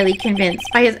entirely convinced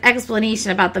by his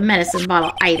explanation about the medicine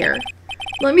bottle either.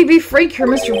 Let me be frank here,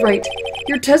 Mr. Wright.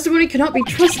 Your testimony cannot be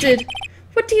trusted.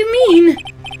 What do you mean?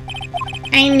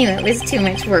 I knew it was too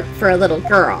much work for a little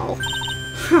girl.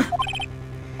 Huh.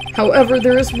 However,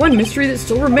 there is one mystery that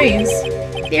still remains.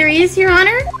 There is, Your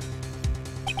Honor?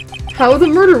 How the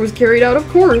murder was carried out, of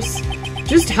course.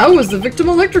 Just how was the victim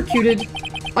electrocuted?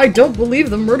 I don't believe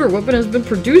the murder weapon has been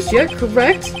produced yet,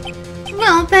 correct?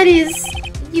 Well, that is...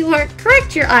 You are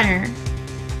correct, Your Honor.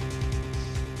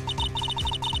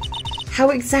 How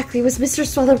exactly was Mr.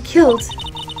 Swallow killed?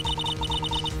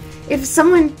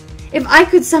 If I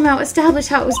could somehow establish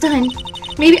how it was done,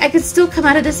 maybe I could still come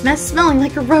out of this mess smelling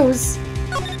like a rose.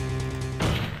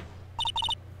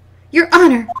 Your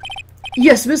Honor!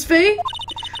 Yes, Miss Faye?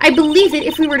 I believe that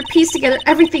if we were to piece together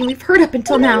everything we've heard up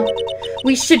until now,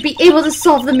 we should be able to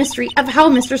solve the mystery of how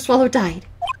Mr. Swallow died.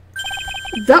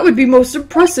 That would be most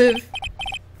impressive.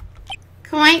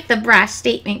 Quite the brash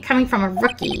statement coming from a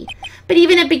rookie. But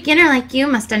even a beginner like you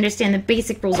must understand the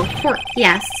basic rules of court,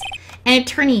 yes. An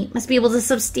attorney must be able to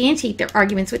substantiate their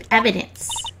arguments with evidence.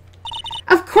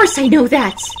 Of course I know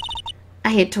that! I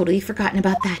had totally forgotten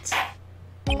about that.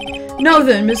 Now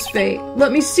then, Miss Faye,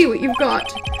 let me see what you've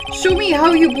got. Show me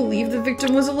how you believe the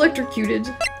victim was electrocuted.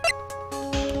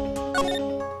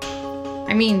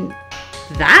 I mean,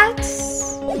 that?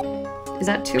 Is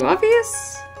that too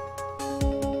obvious?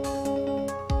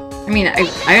 I mean,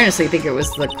 I honestly think it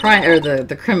was the crime or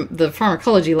the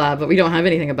pharmacology lab, but we don't have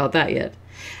anything about that yet.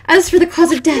 As for the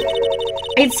cause of death,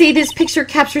 I'd say this picture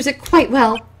captures it quite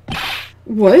well.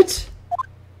 What?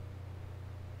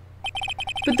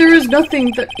 But there is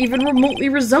nothing that even remotely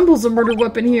resembles a murder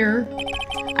weapon here.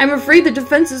 I'm afraid the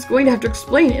defense is going to have to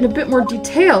explain in a bit more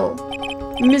detail.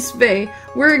 Miss Faye,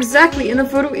 where exactly in the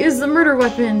photo is the murder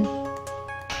weapon?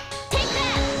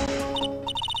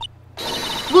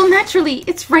 Well, naturally,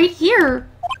 it's right here.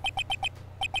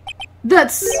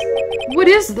 What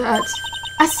is that?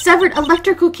 A severed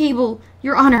electrical cable,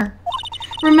 Your Honor.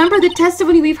 Remember the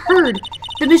testimony we've heard.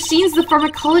 The machines the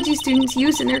pharmacology students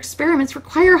use in their experiments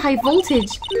require high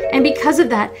voltage, and because of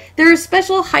that, there are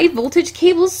special high voltage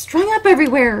cables strung up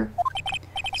everywhere.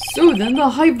 So then the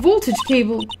high voltage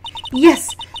cable.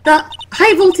 Yes, the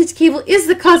high voltage cable is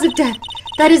the cause of death.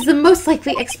 That is the most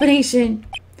likely explanation.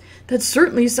 That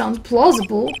certainly sounds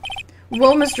plausible.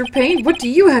 Well, Mr. Payne, what do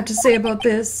you have to say about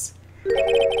this?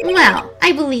 Well,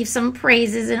 I believe some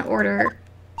praise is in order.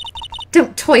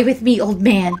 Don't toy with me, old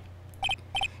man.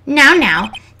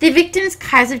 Now, the victim's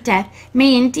cause of death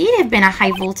may indeed have been a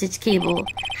high-voltage cable.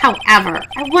 However,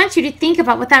 I want you to think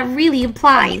about what that really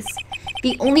implies.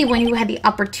 The only one who had the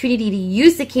opportunity to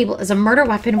use the cable as a murder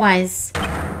weapon was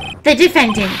the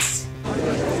defendant.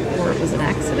 Or it was an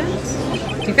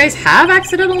accident? Do you guys have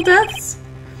accidental deaths?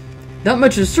 That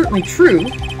much is certainly true.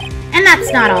 And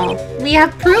that's not all. We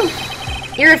have proof.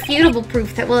 Irrefutable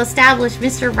proof that will establish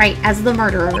Mr. Wright as the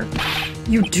murderer.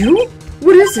 You do?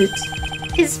 What is it?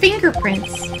 His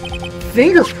fingerprints.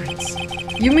 Fingerprints?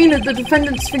 You mean that the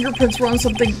defendant's fingerprints were on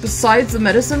something besides the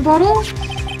medicine bottle?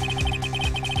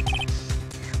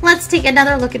 Let's take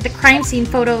another look at the crime scene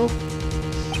photo.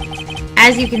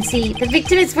 As you can see, the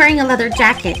victim is wearing a leather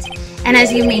jacket. And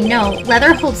as you may know,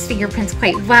 leather holds fingerprints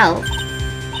quite well.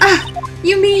 Ah,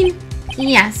 you mean...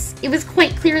 Yes, it was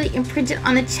quite clearly imprinted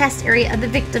on the chest area of the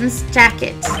victim's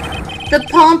jacket. The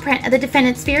palm print of the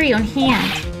defendant's very own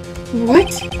hand.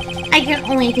 What? I can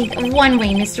only think of one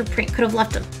way Mr. Wright could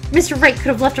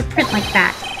have left a print like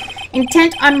that.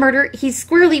 Intent on murder, he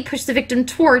squarely pushed the victim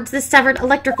towards the severed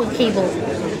electrical cable.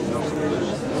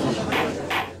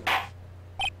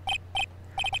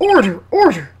 Order!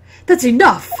 Order! That's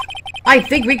enough! I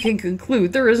think we can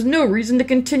conclude there is no reason to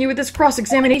continue with this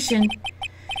cross-examination.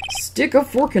 Stick a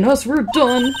fork in us, we're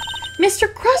done.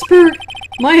 Mr. Crossberg!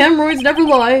 My hemorrhoids never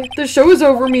lie. The show is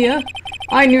over, Mia.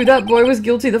 I knew that boy was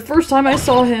guilty the first time I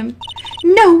saw him.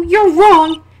 No, you're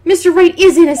wrong! Mr. Wright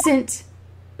is innocent!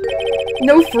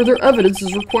 No further evidence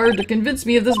is required to convince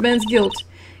me of this man's guilt.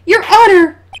 Your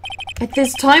Honor! At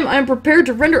this time, I am prepared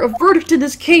to render a verdict in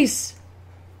this case.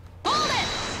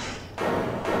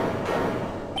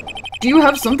 Do you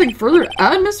have something further to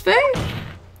add, Miss Fay?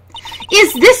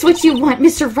 Is this what you want,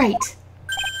 Mr. Wright?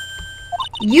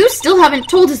 You still haven't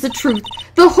told us the truth.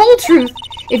 The whole truth.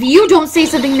 If you don't say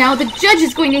something now, the judge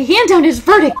is going to hand down his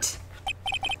verdict.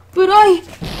 But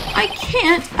I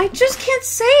can't. I just can't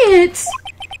say it.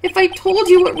 If I told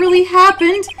you what really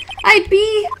happened, I'd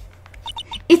be...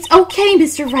 It's okay,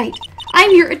 Mr. Wright.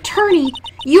 I'm your attorney.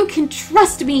 You can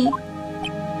trust me.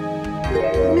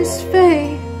 Miss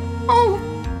Fay. Oh,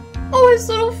 his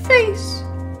little face.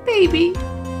 Baby.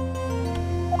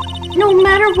 No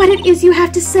matter what it is you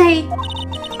have to say,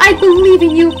 I believe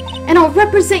in you, and I'll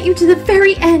represent you to the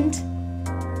very end.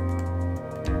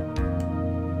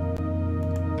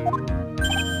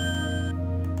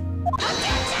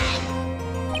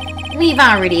 We've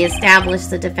already established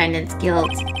the defendant's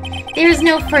guilt. There is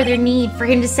no further need for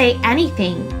him to say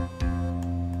anything.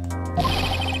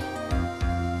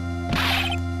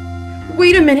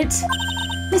 Wait a minute.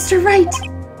 Mr. Wright,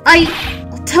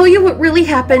 I'll tell you what really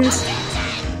happened.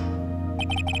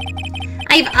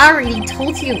 I've already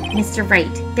told you, Mr. Wright.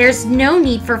 There's no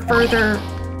need for further...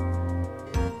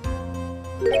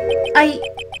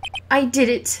 I did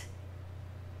it.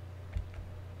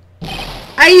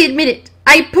 I admit it.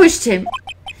 I pushed him.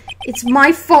 It's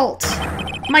my fault.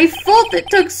 My fault that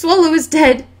Doug Swallow is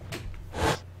dead.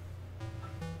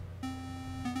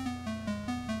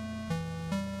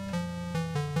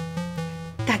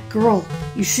 That girl,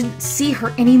 you shouldn't see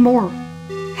her anymore.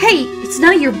 Hey, it's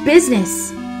none of your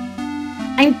business.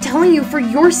 I'm telling you for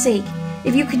your sake.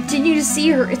 If you continue to see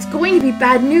her, it's going to be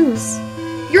bad news.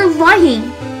 You're lying.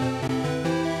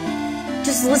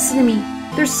 Just listen to me.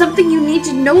 There's something you need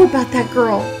to know about that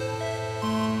girl.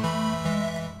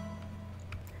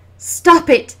 Stop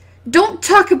it. Don't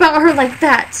talk about her like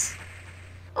that.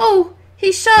 Oh,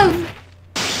 he shoved.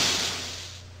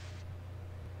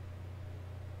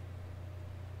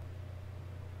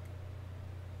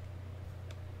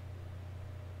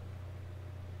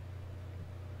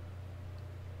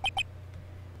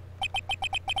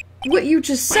 What you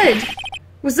just said,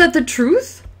 was that the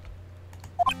truth?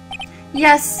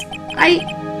 Yes,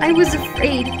 I was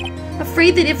afraid.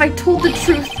 Afraid that if I told the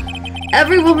truth,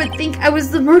 everyone would think I was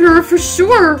the murderer for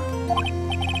sure.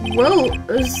 Well,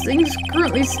 as things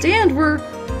currently stand, we're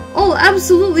all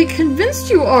absolutely convinced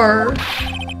you are.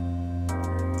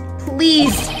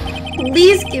 Please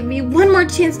give me one more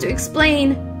chance to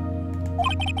explain.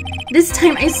 This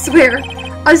time I swear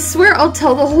I'll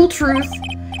tell the whole truth.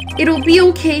 It'll be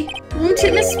okay, won't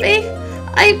it, Miss Fay?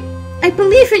 I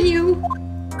believe in you.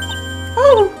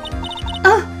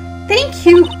 Thank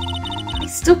you. I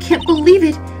still can't believe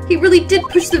it. He really did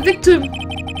push the victim.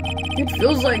 It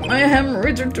feels like my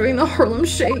hemorrhoids are doing the Harlem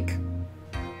Shake.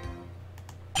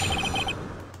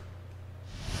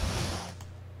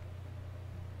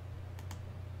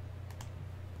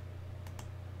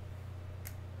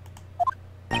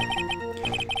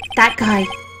 That guy.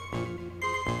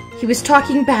 He was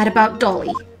talking bad about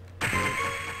Dolly.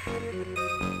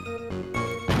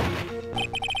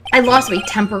 I lost my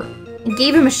temper and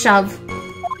gave him a shove.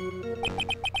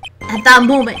 At that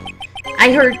moment,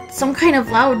 I heard some kind of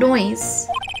loud noise.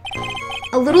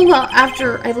 A little while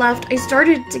after I left, I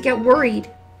started to get worried.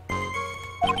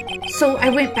 So I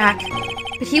went back,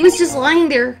 but he was just lying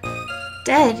there,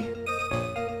 dead.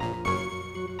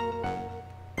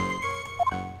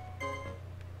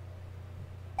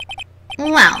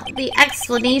 Well, the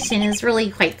explanation is really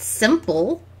quite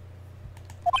simple.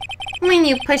 When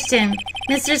you pushed him,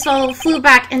 Mr. Swallow flew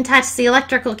back and touched the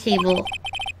electrical cable.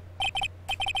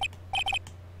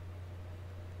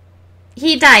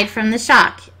 He died from the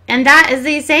shock, and that, as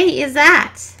they say, is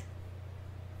that.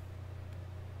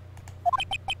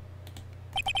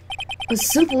 A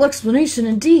simple explanation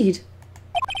indeed.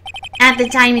 At the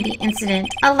time of the incident,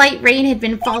 a light rain had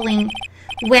been falling.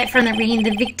 Wet from the rain,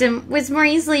 the victim was more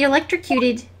easily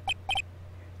electrocuted.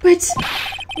 But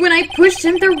when I pushed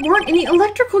him, there weren't any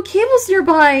electrical cables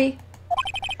nearby.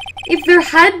 If there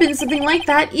had been something like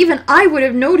that, even I would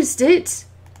have noticed it.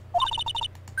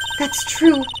 That's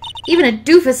true. Even a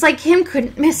doofus like him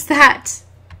couldn't miss that.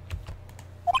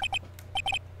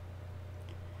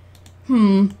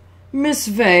 Miss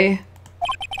Vey,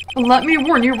 let me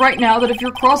warn you right now that if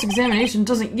your cross-examination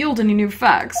doesn't yield any new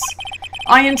facts,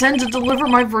 I intend to deliver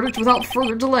my verdict without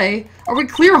further delay. Are we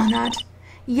clear on that?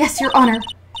 Yes, Your Honor.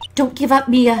 Don't give up,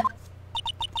 Mia.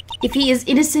 If he is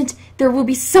innocent, there will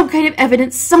be some kind of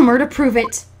evidence somewhere to prove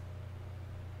it.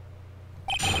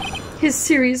 His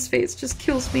serious face just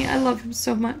kills me. I love him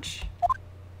so much.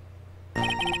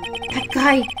 That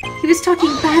guy, he was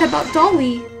talking bad about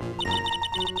Dolly.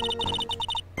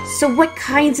 So what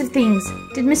kinds of things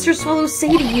did Mr. Swallow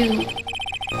say to you?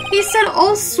 He said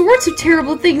all sorts of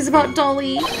terrible things about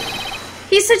Dolly.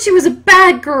 He said she was a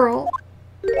bad girl.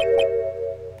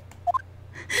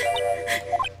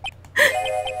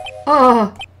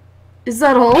 Is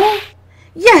that all?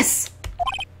 Yes!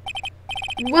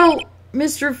 Well,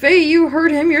 Mr. Vey, you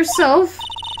heard him yourself.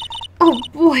 Oh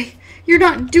boy, you're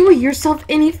not doing yourself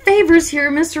any favors here,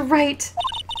 Mr. Wright.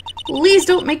 Please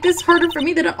don't make this harder for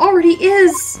me than it already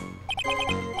is.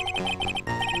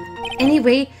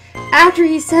 Anyway, after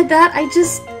he said that,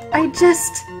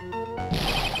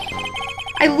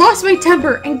 I lost my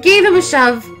temper and gave him a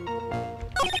shove.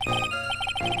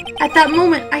 At that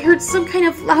moment, I heard some kind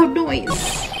of loud noise.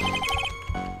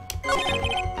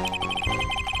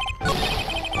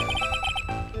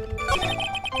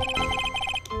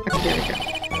 Okay, there we go.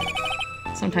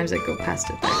 Sometimes I go past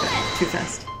it like that, too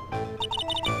fast.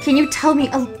 Can you tell me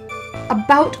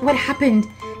about what happened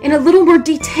in a little more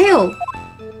detail?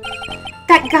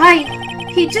 That guy,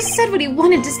 he just said what he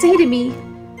wanted to say to me.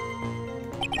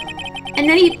 And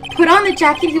then he put on the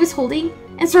jacket he was holding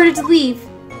and started to leave.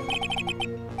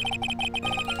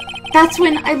 That's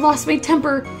when I lost my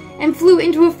temper and flew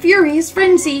into a furious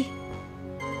frenzy.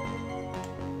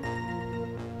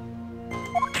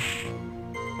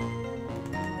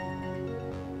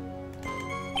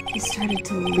 He started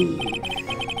to leave.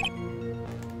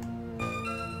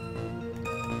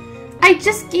 I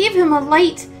just gave him a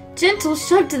light, gentle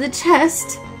shove to the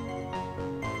chest.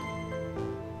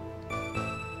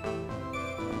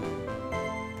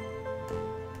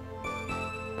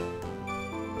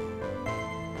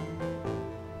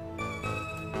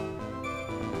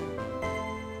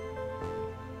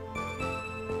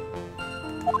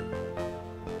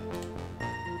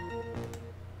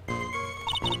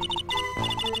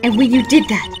 And when you did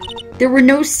that, there were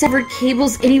no severed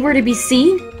cables anywhere to be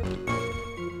seen?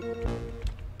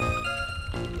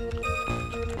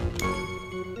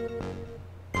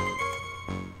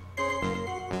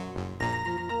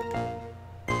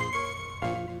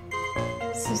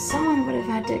 So someone would have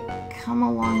had to come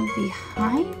along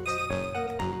behind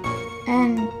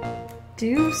and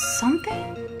do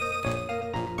something?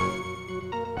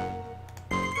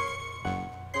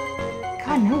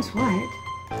 God knows what.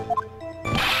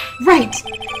 Right!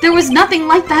 There was nothing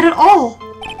like that at all!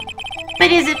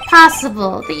 But is it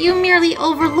possible that you merely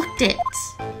overlooked it?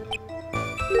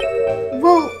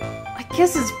 Well, I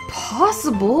guess it's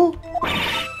possible.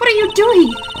 What are you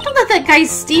doing? Don't let that guy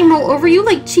steamroll over you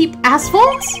like cheap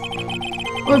asphalt!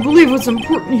 I believe what's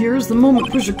important here is the moment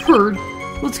push occurred.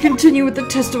 Let's continue with the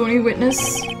testimony,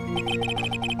 witness.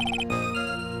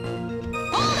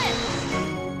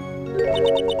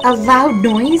 A loud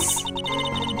noise?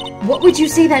 What would you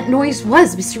say that noise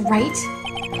was, Mr. Wright?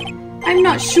 I'm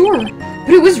not sure, but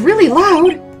it was really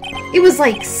loud. It was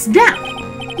like snap.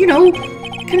 You know,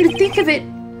 come to think of it,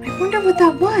 I wonder what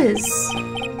that was.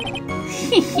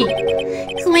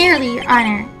 Clearly, Your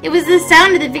Honor, it was the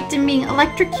sound of the victim being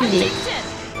electrocuted.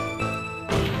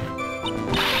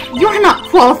 You're not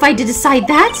qualified to decide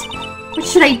that. What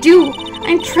should I do?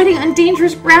 I'm treading on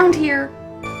dangerous ground here.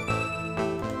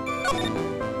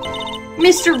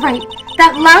 Mr. Wright,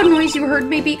 That loud noise you heard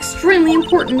may be extremely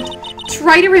important.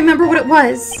 Try to remember what it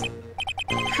was.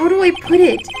 How do I put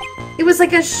it? It was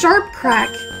like a sharp crack.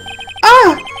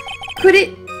 Ah! Could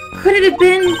it have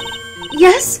been...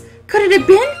 Yes? Could it have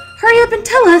been? Hurry up and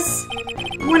tell us!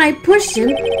 When I pushed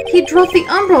him, he dropped the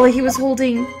umbrella he was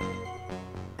holding.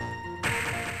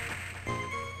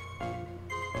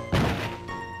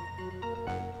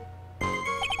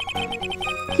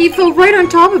 He fell right on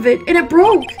top of it, and it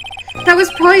broke. That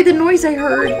was probably the noise I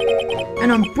heard.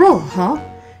 An umbrella, huh?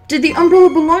 Did the umbrella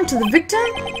belong to the victim?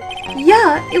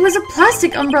 Yeah, it was a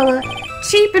plastic umbrella.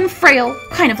 Cheap and frail,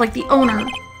 kind of like the owner.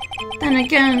 Then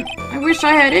again, I wish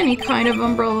I had any kind of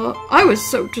umbrella. I was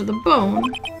soaked to the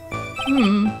bone.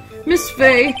 Miss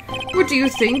Faye, what do you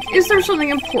think? Is there something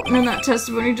important in that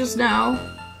testimony just now?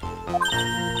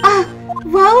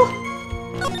 Well...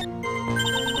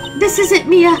 This is it,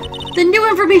 Mia. The new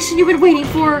information you've been waiting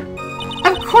for.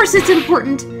 Of course it's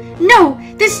important. No,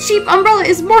 this cheap umbrella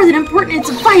is more than important, it's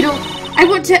vital. I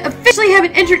want to officially have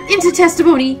it entered into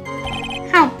testimony.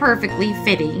 How perfectly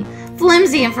fitting.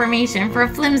 Flimsy information for a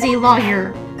flimsy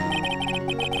lawyer.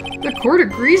 The court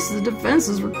agrees to the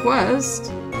defense's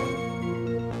request.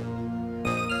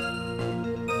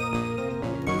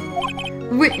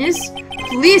 Witness,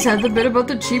 please add the bit about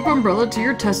the cheap umbrella to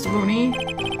your testimony.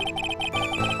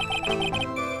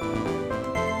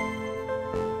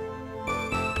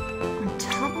 On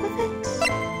top of it?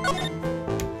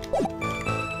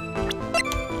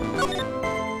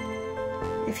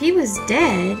 If he was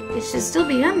dead, it should still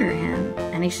be under him,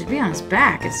 and he should be on his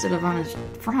back instead of on his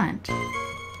front.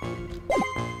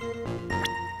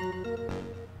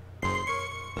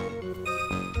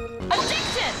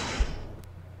 Objection!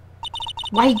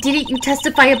 Why didn't you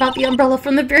testify about the umbrella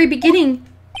from the very beginning?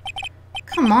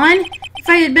 Come on, if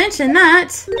I had mentioned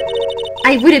that,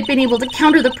 I would have been able to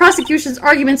counter the prosecution's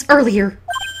arguments earlier.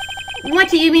 What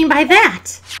do you mean by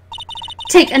that?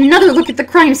 Take another look at the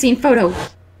crime scene photo.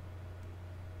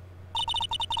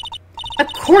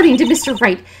 According to Mr.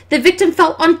 Wright, the victim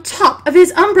fell on top of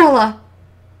his umbrella.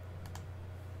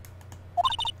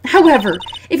 However,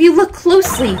 if you look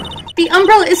closely, the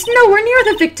umbrella is nowhere near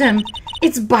the victim.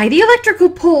 It's by the electrical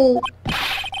pole.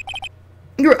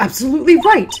 You're absolutely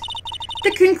right.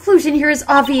 The conclusion here is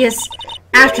obvious.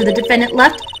 After the defendant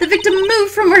left, the victim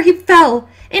moved from where he fell.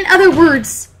 In other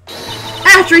words,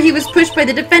 after he was pushed by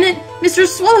the defendant, Mr.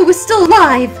 Swallow was still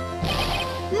alive.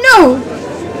 No!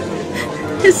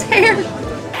 His hair!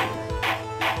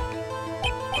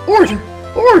 Order!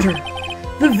 Order!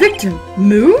 The victim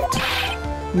moved?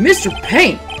 Mr.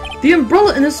 Payne, the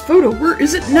umbrella in this photo, where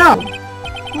is it now?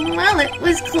 Well, it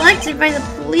was collected by the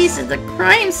police at the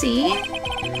crime scene.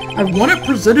 I want it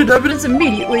presented evidence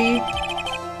immediately.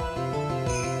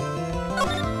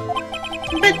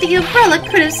 But the umbrella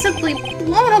could have simply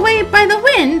blown away by the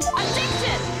wind.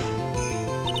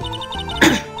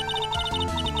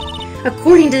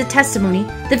 According to the testimony,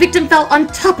 the victim fell on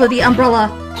top of the umbrella.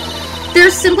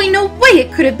 There's simply no way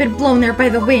it could have been blown there by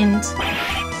the wind.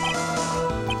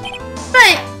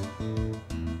 But...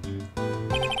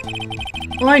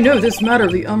 Well, I know this matter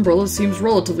of the umbrella seems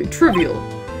relatively trivial.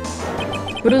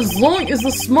 But as long as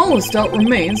the smallest doubt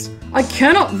remains, I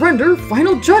cannot render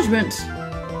final judgment.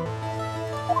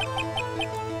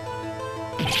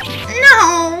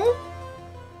 No!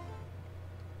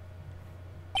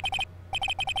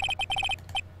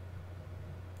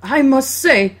 I must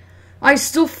say, I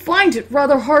still find it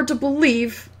rather hard to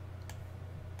believe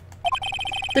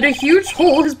that a huge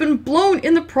hole has been blown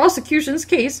in the prosecution's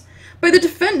case by the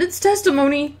defendant's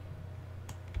testimony.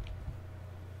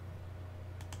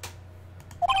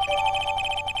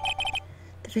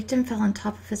 The victim fell on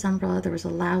top of his umbrella. There was a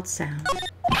loud sound.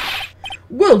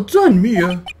 Well done,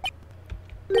 Mia.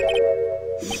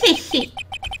 Hehe.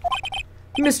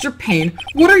 Mr. Payne,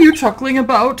 what are you chuckling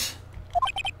about?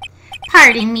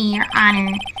 Pardon me, Your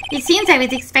Honor. It seems I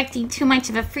was expecting too much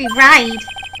of a free ride.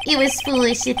 It was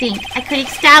foolish to think I could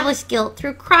establish guilt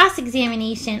through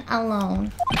cross-examination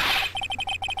alone.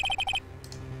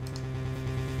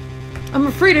 I'm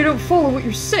afraid I don't follow what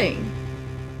you're saying.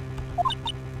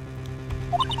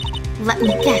 Let me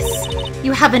guess.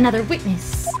 You have another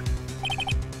witness.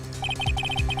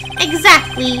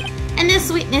 Exactly. And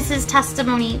this witness's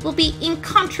testimony will be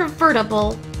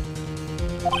incontrovertible.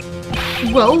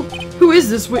 Well, who is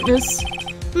this witness?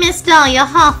 Miss Dahlia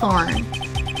Hawthorne.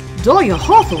 Dahlia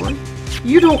Hawthorne?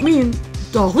 You don't mean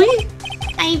Dolly?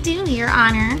 I do, Your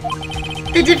Honor.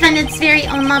 The defendant's very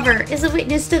own lover is a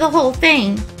witness to the whole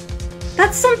thing.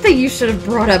 That's something you should have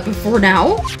brought up before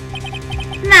now.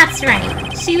 That's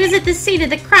right. She was at the scene of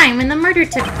the crime when the murder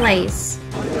took place.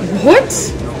 What?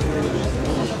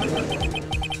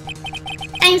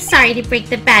 I'm sorry to break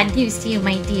the bad news to you,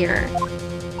 my dear.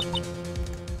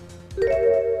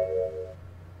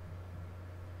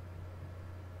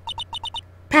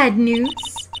 Bad news?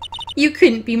 You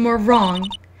couldn't be more wrong.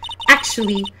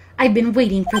 Actually, I've been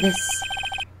waiting for this.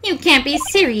 You can't be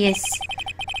serious.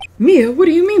 Mia, what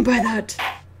do you mean by that?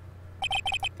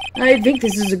 I think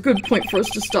this is a good point for us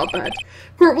to stop at.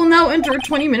 Court will now enter a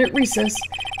 20-minute recess.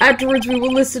 Afterwards, we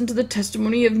will listen to the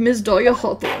testimony of Ms. Dahlia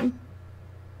Hawthorne.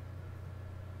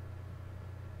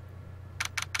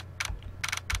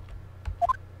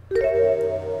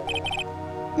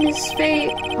 Miss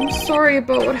Faye, I'm sorry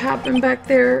about what happened back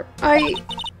there.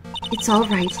 It's all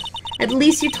right. At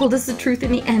least you told us the truth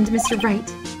in the end, Mr.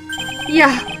 Wright.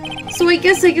 Yeah, so I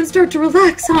guess I can start to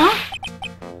relax, huh?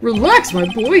 Relax, my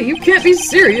boy, you can't be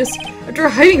serious after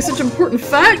hiding such important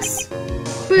facts.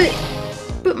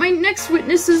 But my next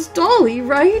witness is Dolly,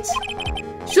 right?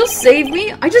 She'll save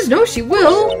me, I just know she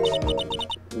will.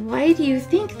 Why do you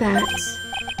think that?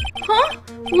 Huh?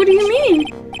 What do you mean?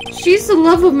 She's the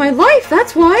love of my life,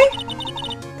 that's why.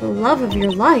 The love of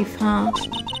your life, huh?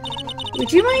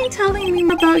 Would you mind telling me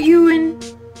about you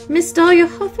and Miss Dahlia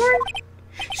Hawthorne?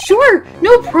 Sure,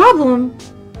 no problem.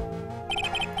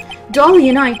 Dolly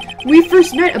and we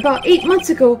first met about 8 months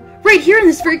ago, right here in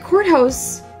this very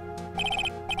courthouse.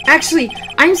 Actually,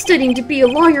 I'm studying to be a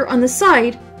lawyer on the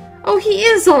side. Oh, he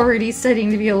is already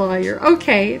studying to be a lawyer.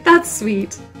 Okay, that's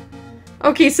sweet.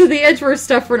 Okay, so the Edgeworth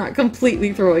stuff we're not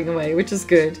completely throwing away, which is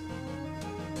good.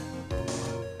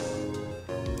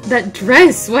 That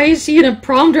dress! Why is she in a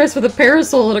prom dress with a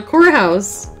parasol at a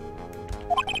courthouse?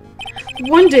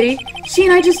 One day, she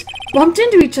and I just bumped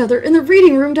into each other in the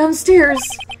reading room downstairs.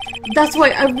 That's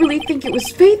why I really think it was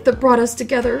fate that brought us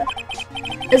together.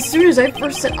 As soon as I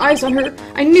first set eyes on her,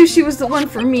 I knew she was the one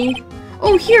for me.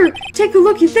 Oh, here, take a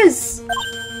look at this.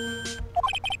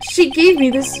 She gave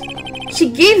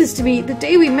this to me the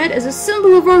day we met as a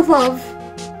symbol of our love.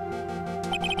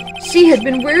 She had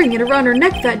been wearing it around her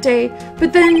neck that day,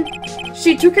 but then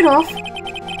she took it off.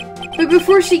 But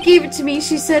before she gave it to me,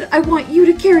 she said, "I want you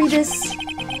to carry this."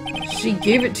 She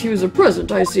gave it to you as a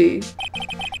present, I see.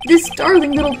 This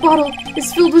darling little bottle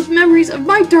is filled with memories of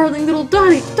my darling little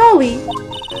Dolly.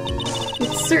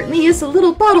 It certainly is a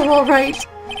little bottle, all right.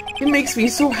 It makes me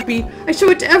so happy. I show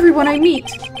it to everyone I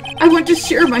meet. I want to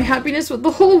share my happiness with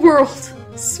the whole world.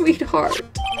 Sweetheart.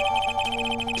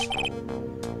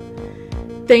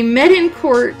 They met in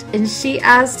court, and she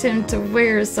asked him to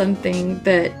wear something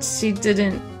that she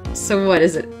didn't. So what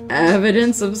is it?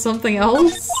 Evidence of something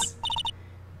else?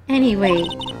 Anyway,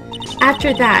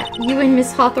 after that, you and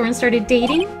Miss Hawthorne started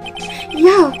dating?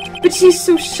 Yeah, but she's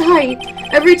so shy.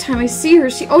 Every time I see her,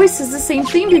 she always says the same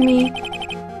thing to me.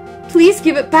 Please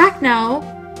give it back now.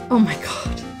 Oh my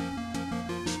god.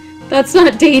 That's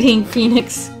not dating,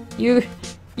 Phoenix. You're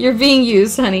being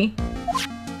used, honey.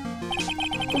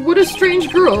 What a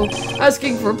strange girl,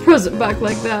 asking for a present back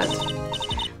like that.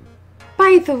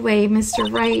 By the way,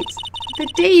 Mr. Wright, the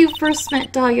day you first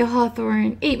met Dahlia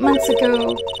Hawthorne, 8 months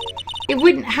ago, it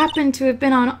wouldn't happen to have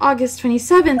been on August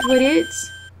 27th, would it?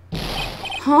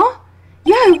 Huh?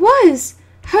 Yeah, it was.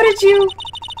 How did you...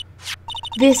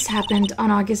 This happened on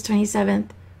August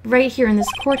 27th, right here in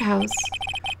this courthouse.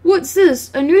 What's this?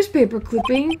 A newspaper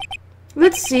clipping?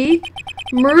 Let's see.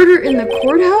 Murder in the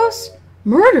courthouse?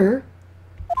 Murder?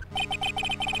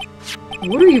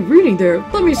 What are you reading there?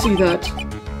 Let me see that.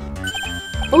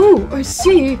 Oh, I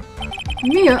see.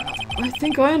 Mia, I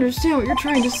think I understand what you're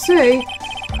trying to say.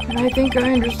 And I think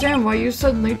I understand why you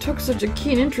suddenly took such a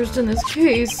keen interest in this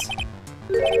case.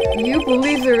 You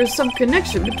believe there is some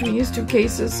connection between these two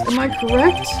cases, am I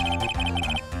correct?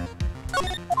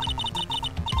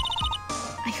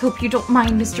 I hope you don't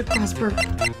mind, Mr. Crosberg.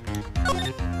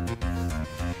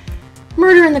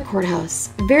 Murder in the courthouse.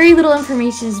 Very little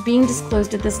information is being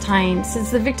disclosed at this time, since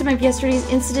the victim of yesterday's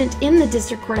incident in the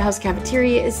district courthouse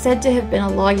cafeteria is said to have been a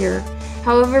lawyer.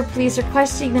 However, police are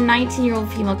questioning the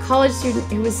 19-year-old female college student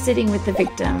who was sitting with the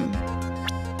victim.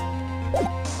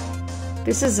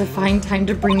 This is a fine time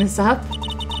to bring this up.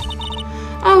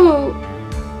 Oh,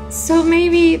 so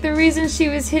maybe the reason she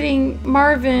was hitting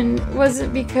Martin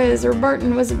wasn't because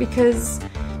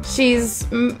she's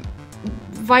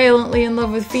violently in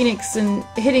love with Phoenix and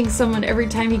hitting someone every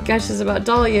time he gushes about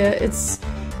Dahlia. It's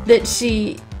that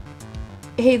she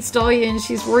hates Dahlia and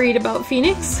she's worried about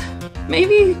Phoenix?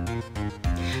 Maybe?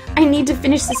 I need to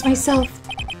finish this myself.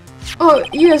 Oh,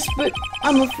 yes, but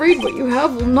I'm afraid what you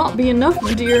have will not be enough,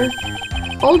 my dear.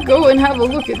 I'll go and have a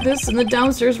look at this in the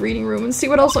downstairs reading room and see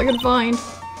what else I can find.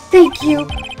 Thank you.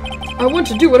 I want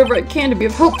to do whatever I can to be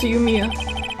of help to you, Mia.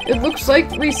 It looks like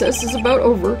recess is about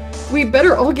over. We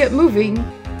better all get moving.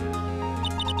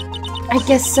 I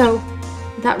guess so.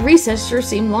 That recess sure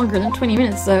seemed longer than 20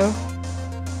 minutes, though.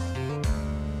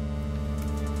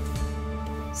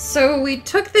 So we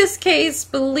took this case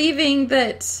believing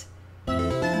that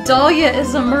Dahlia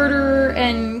is a murderer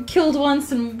and killed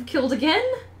once and killed again?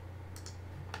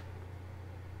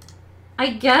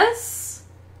 I guess?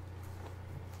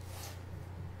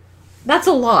 That's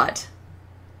a lot.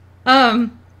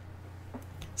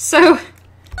 So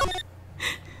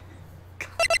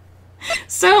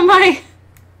my...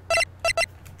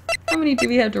 How many do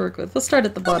we have to work with? We'll start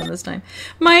at the bottom this time.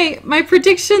 My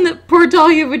prediction that poor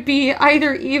Dahlia would be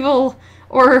either evil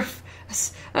or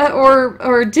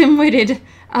dim-witted,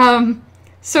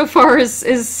 so far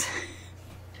is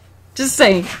just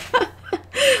saying.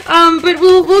 But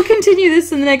we'll continue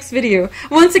this in the next video.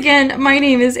 Once again, my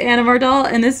name is Anna Mardal,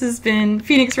 and this has been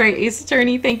Phoenix Wright, Ace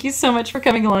Attorney. Thank you so much for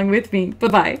coming along with me.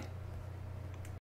 Bye-bye.